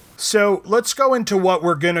there. So let's go into what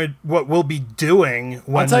we'll be doing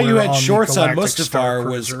when I'll tell you, we're who had on the shorts on Galactic Mustafar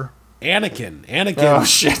was Starcruiser. Anakin. Oh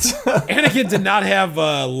shit! Anakin did not have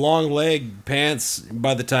long leg pants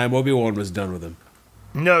by the time Obi-Wan was done with him.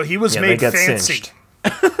 No, he was Yeah, they made got fancy. singed.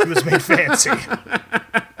 He was made fancy.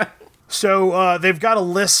 So they've got a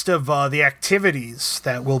list of the activities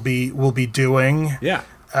that we'll be doing. Yeah.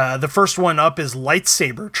 The first one up is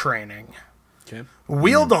lightsaber training. Okay.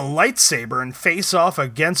 Wield a lightsaber and face off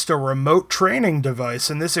against a remote training device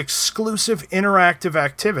in this exclusive interactive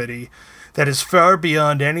activity that is far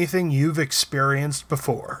beyond anything you've experienced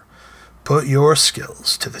before. Put your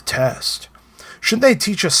skills to the test. Shouldn't they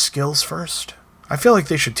teach us skills first? I feel like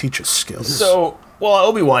they should teach us skills. So, well,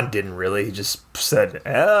 Obi-Wan didn't really. He just said,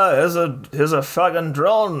 "Yeah, here's a fucking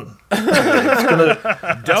drone. Don't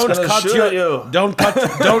cut shoot your you. don't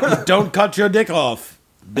cut your dick off.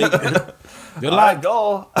 Good I luck.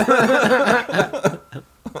 go."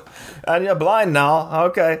 And you're blind now.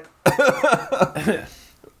 Okay.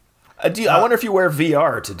 I wonder if you wear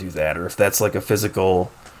VR to do that, or if that's like a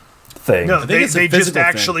physical thing. No, think they it's a just physical thing.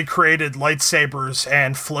 actually created lightsabers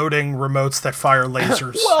and floating remotes that fire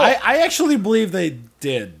lasers. I actually believe they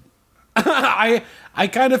did. I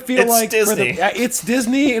kind of feel It's like Disney. It's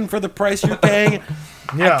Disney, and for the price you're paying,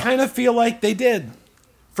 Yeah. I kind of feel like they did.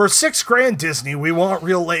 For $6,000, Disney, we want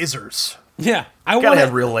real lasers. Yeah, I Gotta want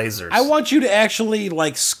have real lasers. I want you to actually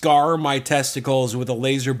like scar my testicles with a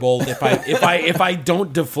laser bolt if I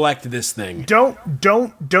don't deflect this thing.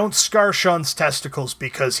 Don't scar Sean's testicles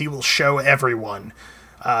because he will show everyone.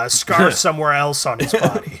 Scar somewhere else on his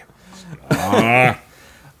body. I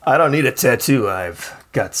don't need a tattoo. I've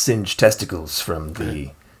got singed testicles from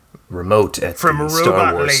the remote at From the robot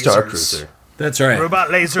Star Wars lasers. Starcruiser. That's right. Robot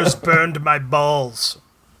lasers burned my balls.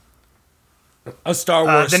 A Star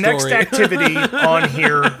Wars the story. next activity on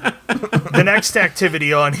here. The next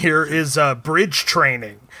activity on here is bridge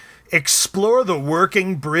training. Explore the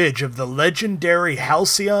working bridge of the legendary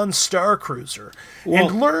Halcyon Starcruiser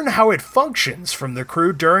and learn how it functions from the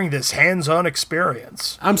crew during this hands-on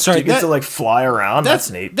experience. I'm sorry. You get to like fly around. That's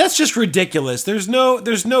neat. That's just ridiculous. There's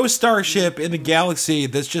no starship in the galaxy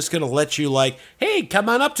that's just going to let you like, hey, come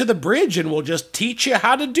on up to the bridge and we'll just teach you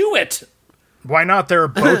how to do it. Why not? There are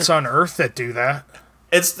boats on Earth that do that.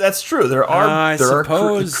 That's true. There are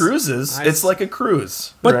cruises. It's like a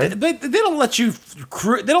cruise, but right? they don't let you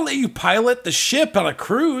they don't let you pilot the ship on a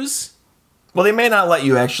cruise. Well, they may not let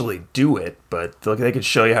you actually do it, but they can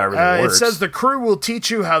show you how everything works. It says the crew will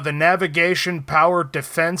teach you how the navigation, power,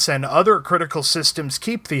 defense, and other critical systems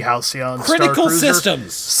keep the Halcyon Critical Starcruiser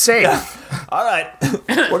systems safe. All right,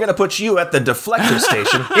 we're gonna put you at the deflector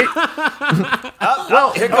station.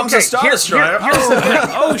 Here comes the Star Destroyer.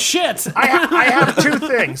 Oh shit! I have two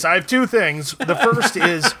things. The first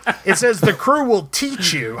is it says the crew will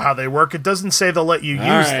teach you how they work. It doesn't say they'll let you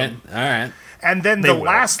use them. All right. And then the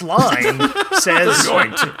last line says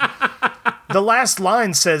the last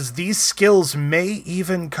line says these skills may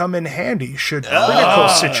even come in handy should critical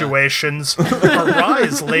situations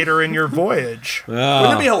arise later in your voyage.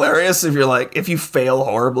 Wouldn't it be hilarious if you fail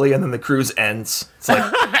horribly and then the cruise ends? It's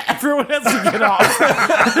like everyone has to get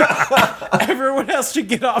off. Everyone has to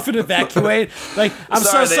get off and evacuate. Like, I'm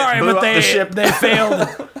so sorry, but they failed.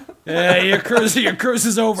 Your cruise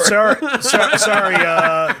is over. Sorry.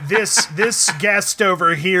 This guest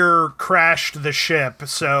over here crashed the ship,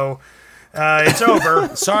 so it's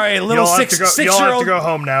over. Sorry, You'll have to go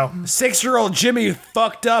home now. 6-year-old Jimmy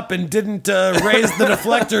fucked up and didn't raise the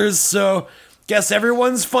deflectors, so guess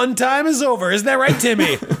everyone's fun time is over. Isn't that right,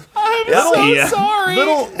 Timmy? I'm sorry.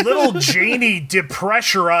 Little Janie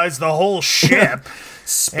depressurized the whole ship.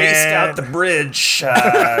 Spaced out the bridge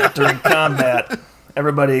during combat.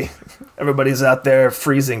 Everybody's out there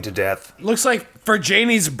freezing to death. Looks like for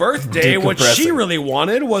Janie's birthday, what she really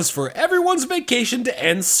wanted was for everyone's vacation to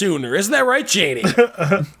end sooner. Isn't that right, Janie?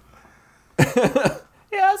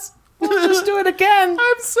 Yes. We'll just do it again.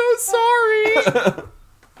 I'm so sorry.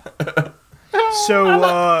 So,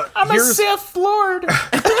 I'm a Sith Lord.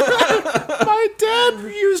 My dad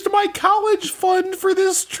used my college fund for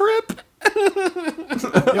this trip.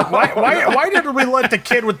 Why didn't we let the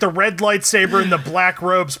kid with the red lightsaber and the black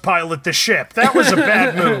robes pilot the ship? That was a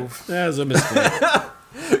bad move. That was a mistake.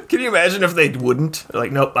 Can you imagine if they wouldn't?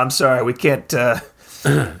 Like, nope, I'm sorry, we can't,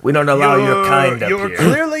 we don't allow your kind up here. You're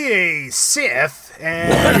clearly a Sith,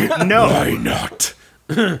 and no. Why not?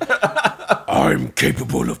 I'm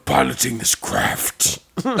capable of piloting this craft.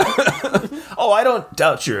 Oh, I don't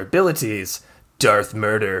doubt your abilities, Darth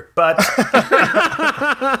Murder, but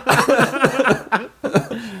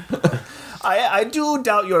I do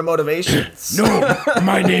doubt your motivations. No,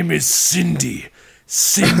 my name is Cindy.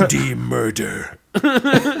 Cindy Murder.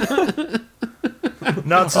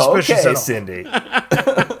 Not suspicious at all. Cindy.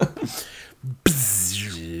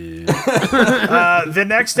 The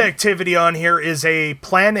next activity on here is a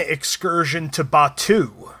planet excursion to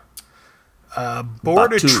Batuu.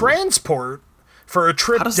 Board a transport for a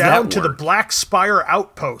trip down to the Black Spire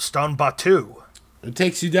outpost on Batuu. It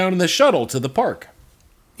takes you down in the shuttle to the park.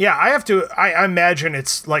 Yeah, I imagine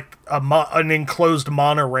it's like an enclosed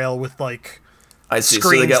monorail with like screens so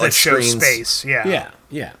they got, that show space. Yeah.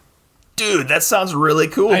 Dude, that sounds really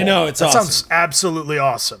cool. I know, it's awesome. That sounds absolutely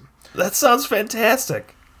awesome. That sounds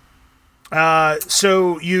fantastic.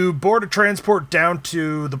 So you board a transport down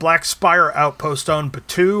to the Black Spire outpost on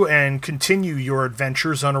Batuu and continue your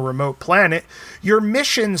adventures on a remote planet. Your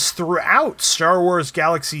missions throughout Star Wars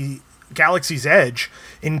Galaxy's Edge,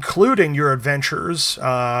 including your adventures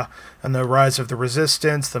and the Rise of the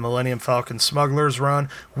Resistance, the Millennium Falcon Smuggler's Run,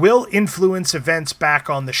 will influence events back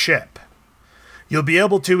on the ship. You'll be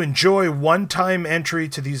able to enjoy one-time entry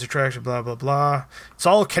to these attractions, blah, blah, blah. It's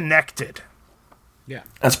all connected. Yeah.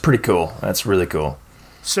 That's pretty cool. That's really cool.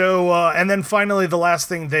 So, and then finally, the last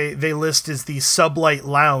thing they list is the Sublight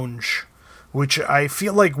Lounge, which I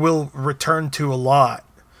feel like we'll return to a lot.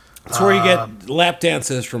 It's where you get lap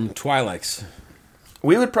dances from Twi'leks.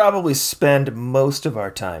 We would probably spend most of our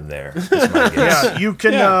time there. Is my guess.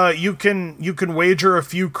 Yeah, you can wager a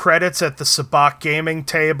few credits at the Sabacc gaming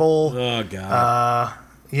table. Oh god.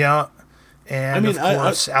 Yeah, and of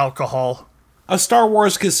course alcohol. A Star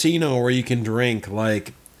Wars casino where you can drink.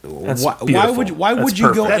 Like, why would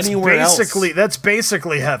you go anywhere else? That's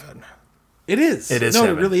basically heaven. It is. It is. No,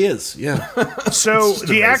 heaven. it really is. Yeah. So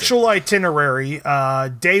the actual itinerary,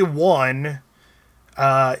 day 1,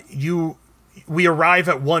 we arrive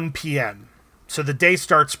at 1 p.m. So the day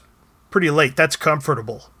starts pretty late. That's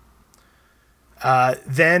comfortable.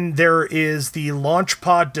 Then there is the launch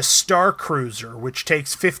pod to Starcruiser, which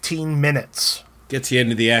takes 15 minutes. Gets you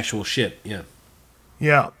into the actual ship, yeah.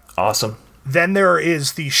 Yeah. Awesome. Then there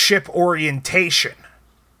is the ship orientation,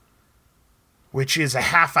 which is a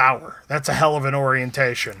half hour. That's a hell of an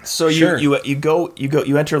orientation. So Sure. you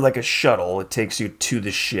enter like a shuttle. It takes you to the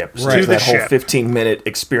ship. So Right. there's To the that whole ship. 15-minute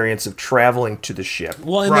experience of traveling to the ship.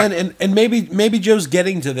 Well, and Right. then and maybe Joe's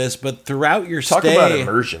getting to this, but throughout your Talk stay, about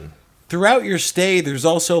immersion. there's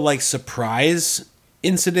also like surprise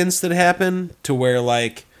incidents that happen to where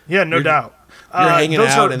like Yeah, no doubt. you're hanging those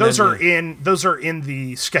out are and those then are in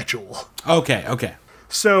the schedule. okay.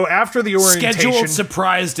 So after the orientation, Scheduled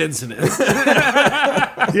surprised incidents.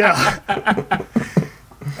 yeah.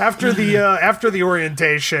 After the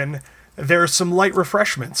orientation, there's some light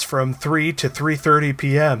refreshments from 3 to 3:30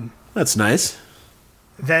 p.m. That's nice.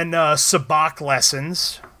 Then sabacc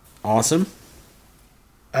lessons. Awesome.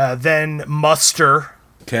 Then muster.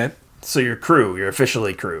 Okay. So you're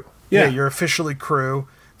officially crew. Yeah, you're officially crew.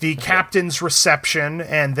 The captain's reception,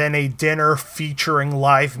 and then a dinner featuring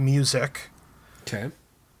live music. Okay.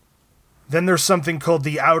 Then there's something called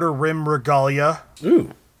the Outer Rim Regalia.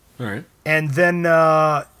 Ooh. All right. And then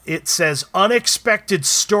it says unexpected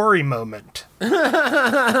story moment.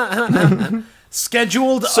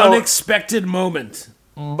 Scheduled So- unexpected moment.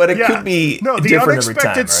 But it could be no, the different every unexpected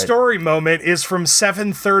time, right? story moment is from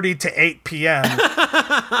 7:30 to 8 p.m.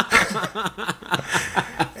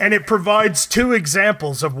 And it provides 2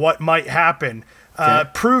 examples of what might happen.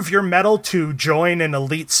 Prove your mettle to join an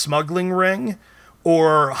elite smuggling ring,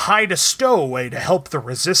 or hide a stowaway to help the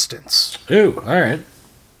resistance. Ooh. All right.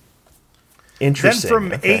 Then Interesting.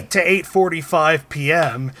 from Okay. 8 to 8:45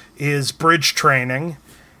 p.m. is bridge training.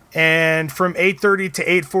 And from 8:30 to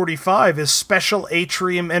 8:45 is special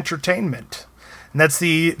atrium entertainment. And that's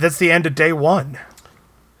the end of day 1.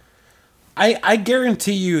 I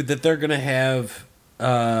guarantee you that they're gonna have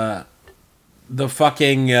the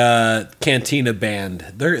fucking Cantina band.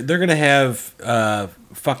 They're gonna have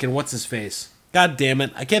fucking what's his face? God damn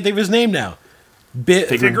it! I can't think of his name now.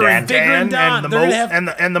 Figure and Dan and the they're gonna have,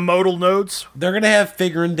 and the modal nodes. they're gonna have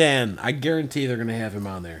Figure and Dan. I guarantee they're gonna have him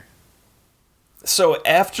on there. So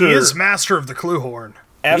after He is master of the clue horn.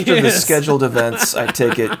 after the Yes. scheduled events, I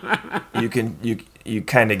take it you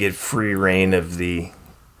kind of get free reign of the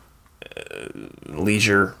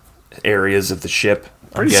leisure areas of the ship.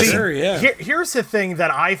 I'm See, guessing. Sure, yeah. Here's the thing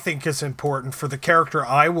that I think is important for the character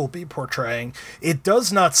I will be portraying. It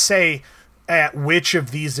does not say at which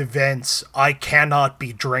of these events I cannot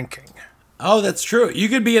be drinking. Oh, that's true. You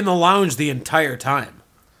could be in the lounge the entire time.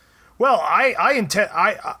 Well, I intend,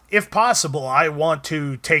 if possible, I want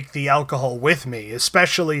to take the alcohol with me,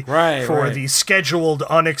 especially Right, for right. the scheduled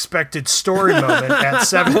unexpected story moment at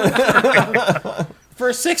 7. For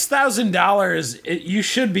 $6,000, you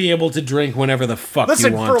should be able to drink whenever the fuck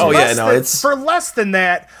Listen, you want for to. Oh, yeah, less no, than, it's- for less than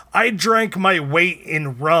that, I drank my weight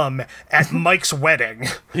in rum at Mike's wedding.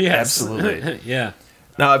 Yes. Absolutely. Yeah.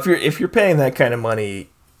 Now, if you're paying that kind of money,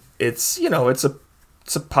 it's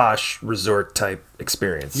a posh resort type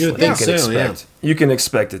experience. You would Like, think so, yeah. You can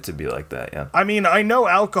expect it to be like that, yeah. I mean, I know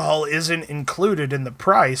alcohol isn't included in the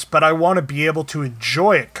price, but I want to be able to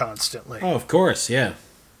enjoy it constantly. Oh, of course, yeah.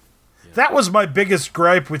 That was my biggest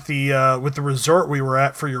gripe with the resort we were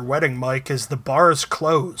at for your wedding, Mike, is the bars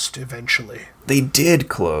closed eventually. They did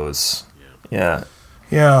close. Yeah.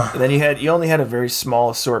 Yeah. And then you only had a very small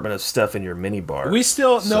assortment of stuff in your mini bar. We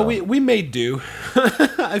still So- we made do.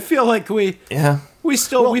 I feel like we Yeah. Well,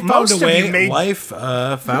 found most a of way. you made- Life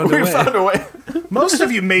found We a way. found a way. Most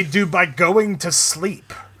of you made do by going to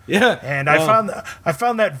sleep, Yeah, and well, I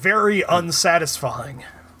found that very unsatisfying.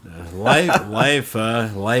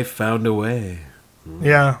 life found a way.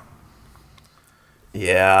 Yeah.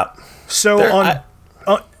 Yeah. So There-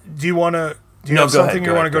 do you want to do you No, have go ahead, something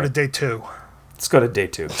go you want to ahead, go go to day 2? Let's go to day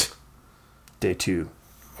 2. Day 2.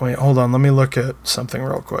 Wait, hold on. Let me look at something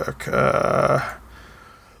real quick.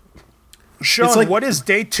 Sean, It's like- what is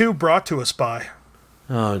day 2 brought to us by?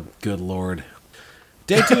 Oh, good lord.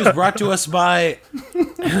 Day 2 is brought to us by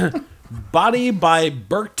Body by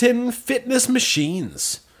Burton Fitness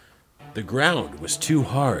Machines. The ground was too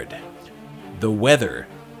hard. The weather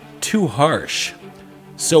too harsh.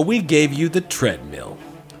 So we gave you the treadmill.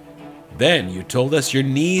 Then you told us your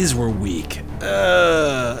knees were weak.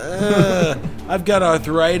 I've got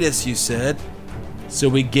arthritis, you said. So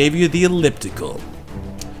we gave you the elliptical.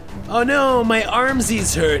 Oh no, my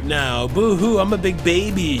armsies hurt now. Boo-hoo, I'm a big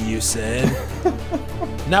baby, you said.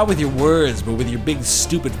 Not with your words, but with your big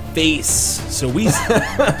stupid face. So we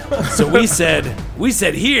said,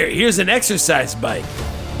 here's an exercise bike.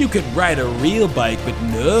 You could ride a real bike, but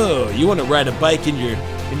no, you want to ride a bike in your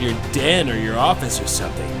den or your office or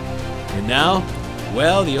something. And now,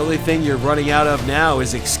 well, the only thing you're running out of now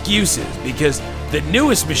is excuses, because the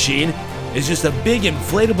newest machine is just a big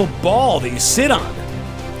inflatable ball that you sit on.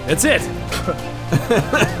 That's it.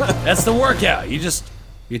 That's the workout. You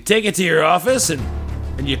take it to your office and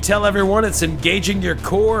you tell everyone it's engaging your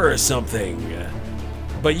core or something.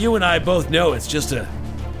 But you and I both know it's just a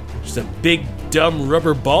big dumb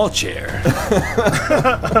rubber ball chair.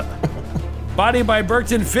 Body by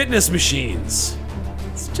Burton fitness machines.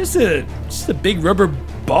 It's just a big rubber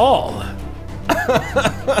ball.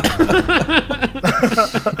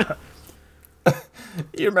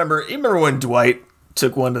 You remember when Dwight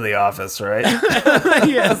took one to the office, right?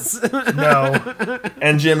 Yes. No.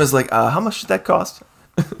 And Jim is like, how much did that cost?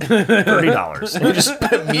 $30. And he just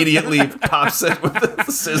immediately pops it with the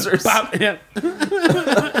scissors. Pop, yeah.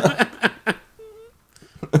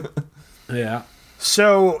 Yeah.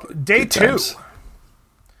 So, day Good two. times.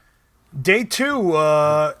 Day two,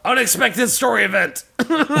 Unexpected story event.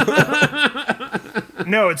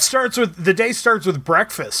 no, the day starts with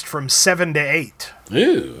breakfast from 7 to 8.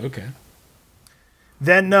 Ooh, okay.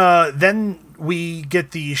 Then we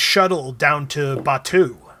get the shuttle down to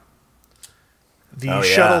Batu. The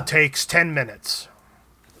shuttle takes 10 minutes.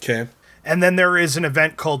 Okay. And then there is an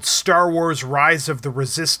event called Star Wars Rise of the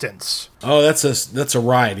Resistance. Oh, that's a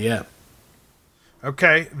ride, yeah.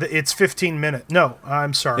 Okay, it's 15 minutes. No,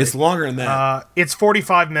 I'm sorry. It's longer than that. It's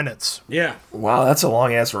 45 minutes. Yeah. Wow, that's a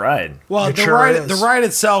long ass ride. Well, It the sure ride is. the ride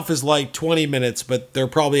itself is like 20 minutes, but they're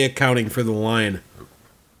probably accounting for the line.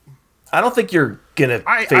 I don't think you're gonna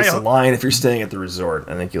I- face a line if you're staying at the resort.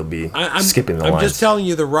 I think you'll be skipping the I'm lines. just telling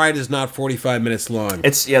you, the ride is not 45 minutes long.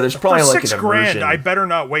 There's probably For like $6 an grand, immersion. I better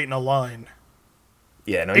not wait in a line.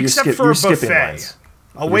 Yeah, no, Except you're for a skipping buffet. lines.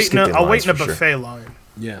 I'll You're wait in a skipping lines for sure. buffet line.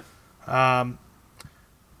 Yeah.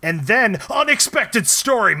 And then, unexpected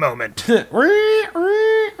story moment.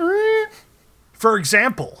 For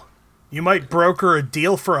example, you might broker a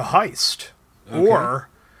deal for a heist, or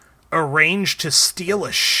arrange to steal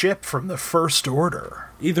a ship from the First Order.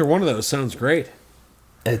 Either one of those sounds great.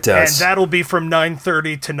 It And does. that'll be from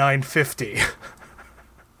 9:30 to 9:50.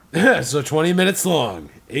 So 20 minutes long.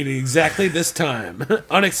 Exactly this time.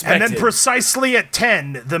 Unexpected. And then precisely at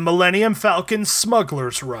 10, the Millennium Falcon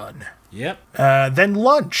Smuggler's Run. Yep. Then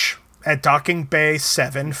lunch at Docking Bay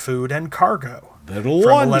 7 Food and Cargo. Little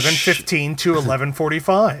From lunch. 11:15 to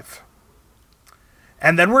 11:45.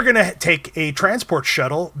 And then we're going to take a transport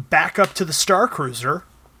shuttle back up to the Starcruiser,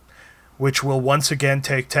 which will once again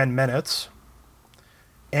take 10 minutes.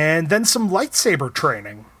 And then some lightsaber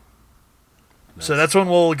training. Nice. So that's when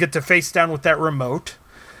we'll get to face down with that remote.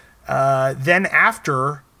 Then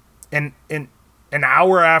after, an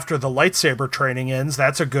hour after the lightsaber training ends,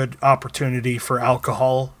 that's a good opportunity for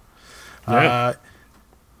alcohol. Yeah.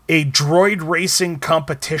 A droid racing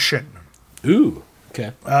competition. Ooh.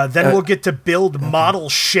 Okay. Then we'll get to build model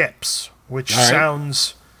ships, which All right.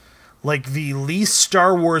 sounds like the least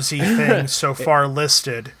Star Warsy thing so far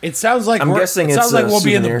listed. It sounds like I'm guessing it's a we'll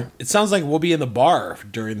be in the. souvenir. It sounds like we'll be in the bar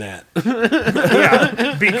during that.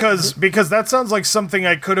 Yeah, because that sounds like something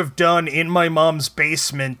I could have done in my mom's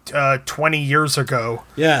basement 20 years ago.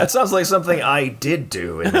 Yeah. That sounds like something I did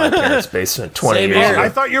do in my parents' basement 20 Same years here. ago. I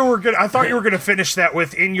thought you were gonna finish that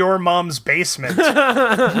with in your mom's basement.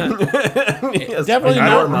 Yes, Definitely in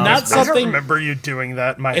your not mom's I don't something. remember you doing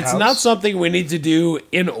that in my It's house. not something we need to do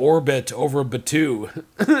in orbit over Batu.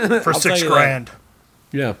 for tell $6 you grand.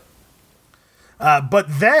 Yeah. But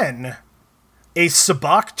then a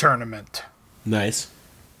sabacc tournament. Nice.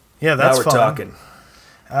 Yeah, that's now we're fun. talking.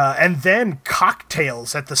 And then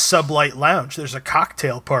cocktails at the Sublight Lounge. There's a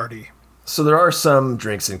cocktail party. So there are some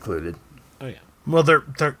drinks included. Oh yeah. Well,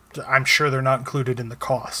 I'm sure they're not included in the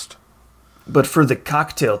cost. But for the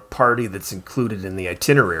cocktail party that's included in the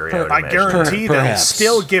itinerary, I would I imagine. guarantee they'll Perhaps.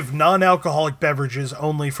 still give non-alcoholic beverages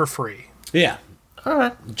only for free. Yeah. All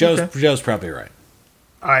right. Joe's probably right.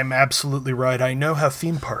 I'm absolutely right. I know how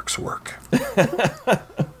theme parks work. You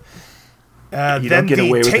then don't get the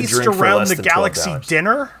away with a Taste drink for Around less the than 12 Galaxy hours.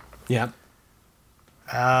 dinner, Yeah.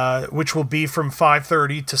 which will be from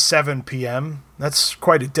 5:30 to 7 p.m. That's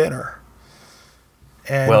quite a dinner.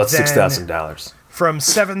 And Well, it's then $6,000. From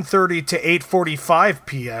 7:30 to 8:45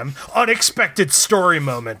 p.m. Unexpected story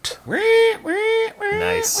moment.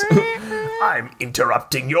 Nice. I'm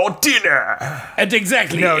interrupting your dinner. At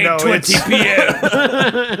exactly No, 8:20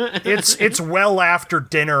 p.m. It's well after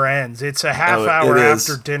dinner ends. It's a half hour it is.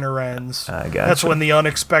 after dinner ends. I gotcha. That's when the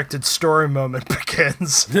unexpected story moment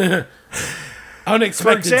begins. Unexpected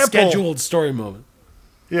For example- scheduled story moment.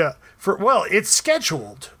 Yeah. Well, it's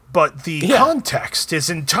scheduled, but the context is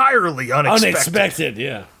entirely unexpected. Unexpected,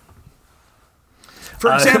 yeah.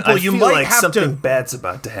 For example, you might like have something to. bad's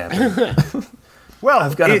about to happen. Well,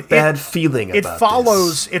 I've got a bad feeling about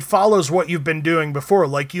this. It follows what you've been doing before.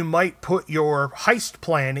 Like, you might put your heist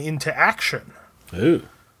plan into action. Ooh.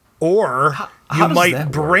 Or how you does might that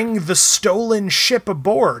work? bring the stolen ship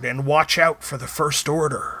aboard and watch out for the First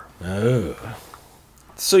Order. Oh.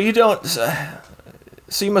 So you don't.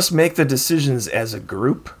 So you must make the decisions as a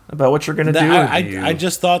group about what you're going to do. I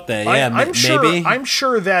just thought that. Yeah, maybe. I'm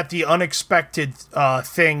sure that the unexpected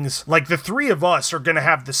things, like the three of us, are going to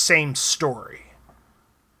have the same story.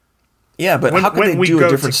 Yeah, but how can they do a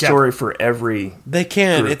different story for every? They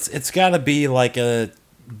can. group? It's got to be like a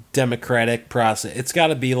democratic process. It's got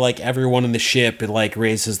to be like everyone in the ship like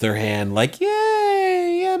raises their hand, like yay!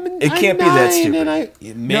 It can't be that stupid.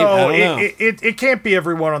 It can't be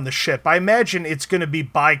everyone on the ship. I imagine it's going to be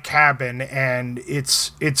by cabin, and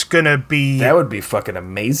it's going to be. That would be fucking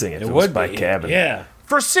amazing if it was by cabin. Yeah.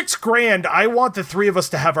 For $6,000, I want the three of us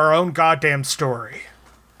to have our own goddamn story.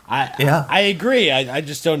 I agree. I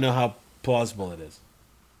just don't know how plausible it is.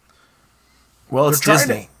 Well, it's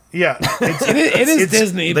Disney. Yeah, it is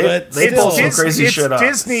Disney, but they pull some crazy shit off.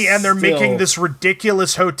 It's Disney, and they're making this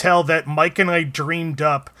ridiculous hotel that Mike and I dreamed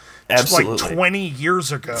up just like 20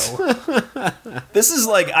 years ago. This is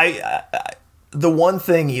like the one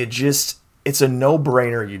thing it's a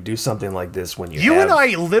no-brainer you do something like this when you have and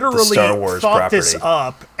I literally Star Wars thought property. this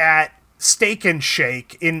up at Steak and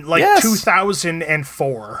Shake in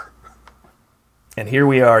 2004. And here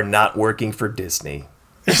we are not working for Disney.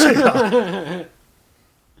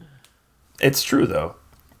 It's true, though.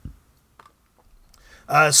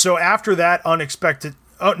 So after that unexpected...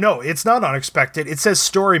 Oh, no, it's not unexpected. It says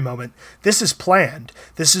story moment. This is planned.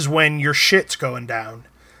 This is when your shit's going down.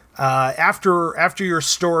 After your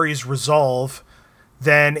stories resolve,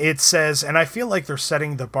 then it says, and I feel like they're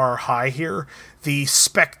setting the bar high here, the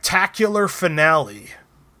spectacular finale.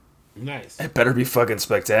 Nice. It better be fucking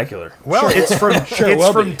spectacular. Well, it's from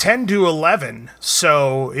from 10 to 11,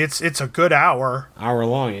 so it's a good hour. Hour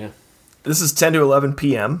long, yeah. This is 10 to 11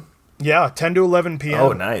 p.m.? Yeah, 10 to 11 p.m.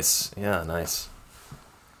 Oh, nice. Yeah, nice.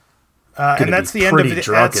 And that's the end of day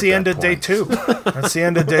 2. That's the end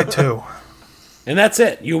of day 2. And that's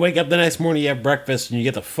it. You wake up the next morning, you have breakfast, and you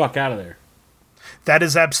get the fuck out of there. That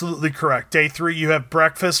is absolutely correct. Day 3, you have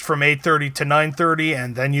breakfast from 8:30 to 9:30,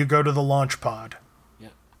 and then you go to the launch pod. Yeah.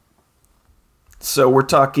 So we're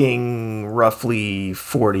talking roughly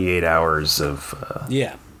 48 hours of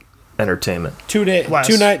entertainment. 2 days, Less.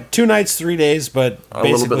 2 nights, 3 days, but A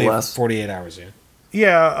little basically bit less. 48 hours, yeah.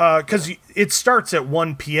 Yeah, because it starts at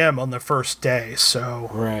 1 p.m. on the first day, so...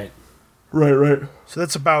 Right. Right. So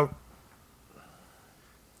that's about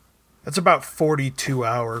 42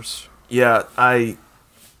 hours. Yeah,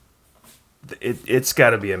 it's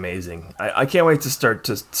got to be amazing. I can't wait to start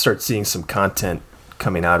seeing some content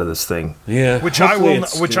coming out of this thing. Yeah. Which I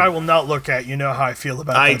will not look at. You know how I feel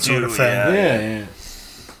about that sort of thing. Yeah.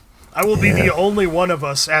 I will be the only one of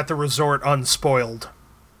us at the resort unspoiled.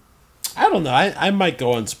 I don't know. I might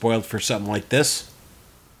go unspoiled for something like this.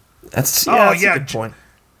 That's a good point.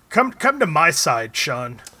 Come to my side,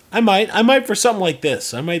 Sean. I might for something like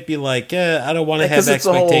this. I might be like, I don't want to have 'cause it's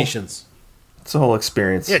expectations. It's a whole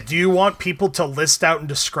experience. Yeah, do you want people to list out and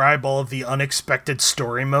describe all of the unexpected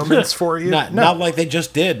story moments for you? Not like they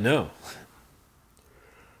just did, no.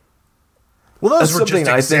 Well, those That's were just something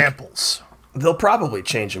I think- examples. They'll probably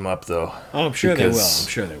change them up, though. Oh, I'm sure they will. because, I'm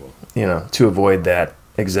sure they will. to avoid that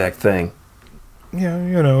exact thing. Yeah,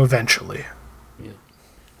 eventually. Yeah.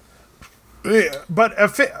 Yeah, but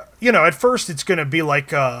at first it's going to be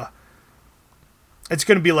like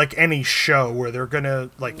any show where they're going to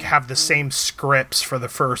have the same scripts for the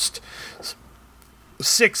first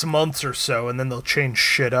 6 months or so, and then they'll change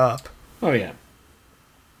shit up. Oh, yeah.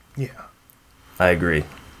 Yeah. I agree.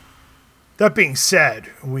 That being said,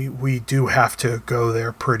 we do have to go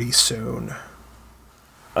there pretty soon.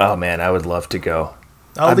 Oh man, I would love to go.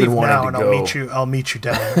 I'll leave now and I'll meet you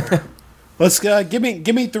down there. Let's give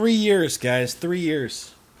me 3 years, guys. 3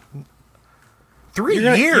 years. 3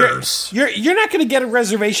 years. You're not going to get a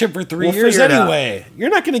reservation for 3 We'll years figure it out. anyway. You're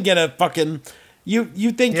not going to get a fucking. You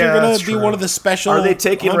think Yeah, you're going that's to be true. one of the special? Are they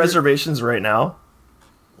taking 100 reservations right now?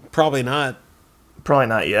 Probably not. Probably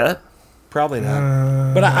not yet. Probably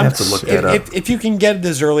not. But I have to look that up. If you can get it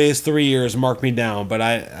as early as 3 years, mark me down. But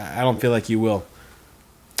I don't feel like you will.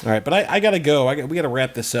 All right, but I gotta go. We gotta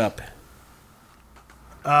wrap this up.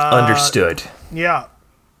 Understood. Yeah.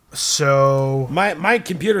 So My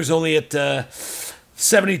computer's only at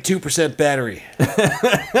 72% battery.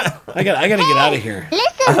 I gotta get out of here.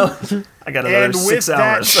 Listen. I got another And 6 with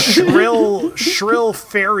hours. that shrill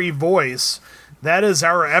fairy voice, that is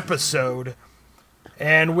our episode.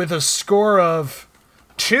 And with a score of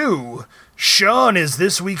 2, Sean is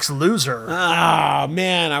this week's loser. Ah,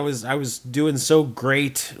 man, I was doing so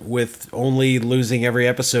great with only losing every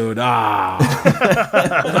episode. Ah,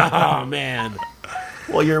 man.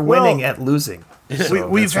 Well, you're winning at losing. So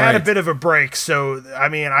We've had a right. bit of a break, so I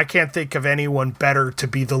mean, I can't think of anyone better to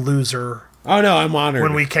be the loser Oh no, I'm honored.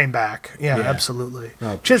 when we came back. Yeah, Yeah. absolutely.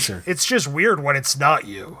 Oh, for just sure. It's just weird when it's not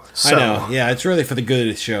you. So. I know. Yeah, it's really for the good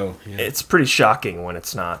of the show. Yeah. it's pretty shocking when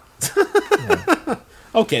it's not.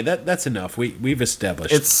 Okay, that's enough. We've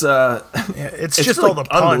established. It's It's just really all the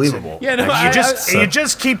puns. unbelievable. Yeah, no, You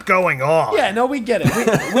just keep going on. Yeah, no, we get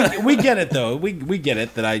it. We get it though. We get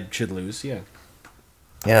it that I should lose. Yeah.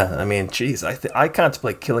 Yeah, I mean, geez, I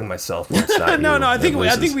contemplate killing myself when it's not No, you no. I that think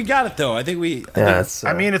loses. we got it though. I think we. Yeah, it's,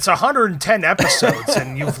 I mean, it's 110 episodes,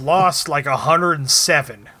 and you've lost like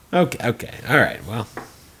 107. Okay. All right. Well.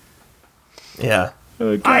 yeah.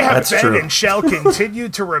 I have That's been true. and shall continue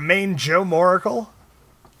to remain Joe Moracle.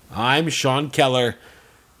 I'm Sean Keller,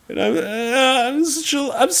 and I'm such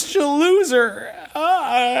a loser.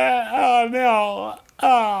 Oh no.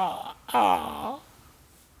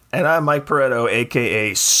 And I'm Mike Pareto,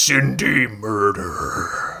 a.k.a. Cindy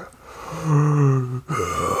Murder.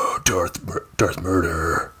 Darth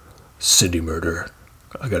Murder. Cindy Murder.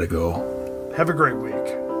 I gotta go. Have a great week.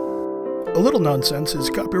 A Little Nonsense is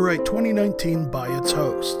copyright 2019 by its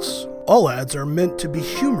hosts. All ads are meant to be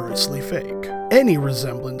humorously fake. Any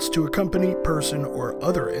resemblance to a company, person, or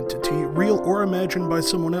other entity, real or imagined by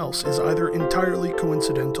someone else, is either entirely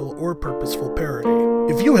coincidental or purposeful parody.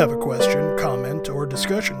 If you have a question, comment, or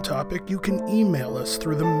discussion topic, you can email us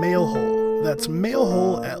through the mail hole. That's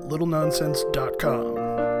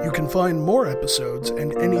mailhole@littlenonsense.com. You can find more episodes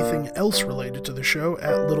and anything else related to the show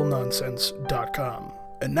at littlenonsense.com.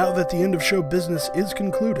 And now that the end of show business is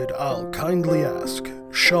concluded, I'll kindly ask,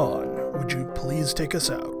 Sean, would you please take us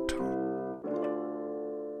out?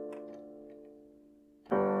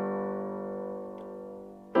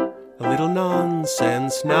 A little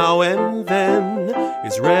nonsense now and then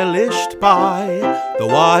is relished by the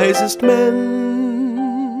wisest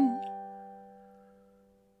men.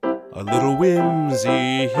 A little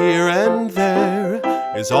whimsy here and there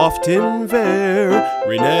is often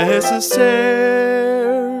very necessary.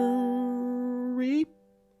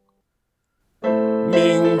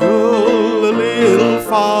 Mingle a little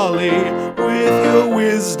folly with your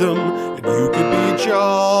wisdom, and you could be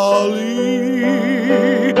jolly.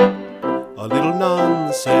 A little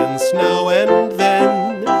nonsense now and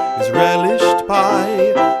then is relished by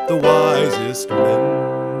the wisest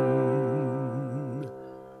men.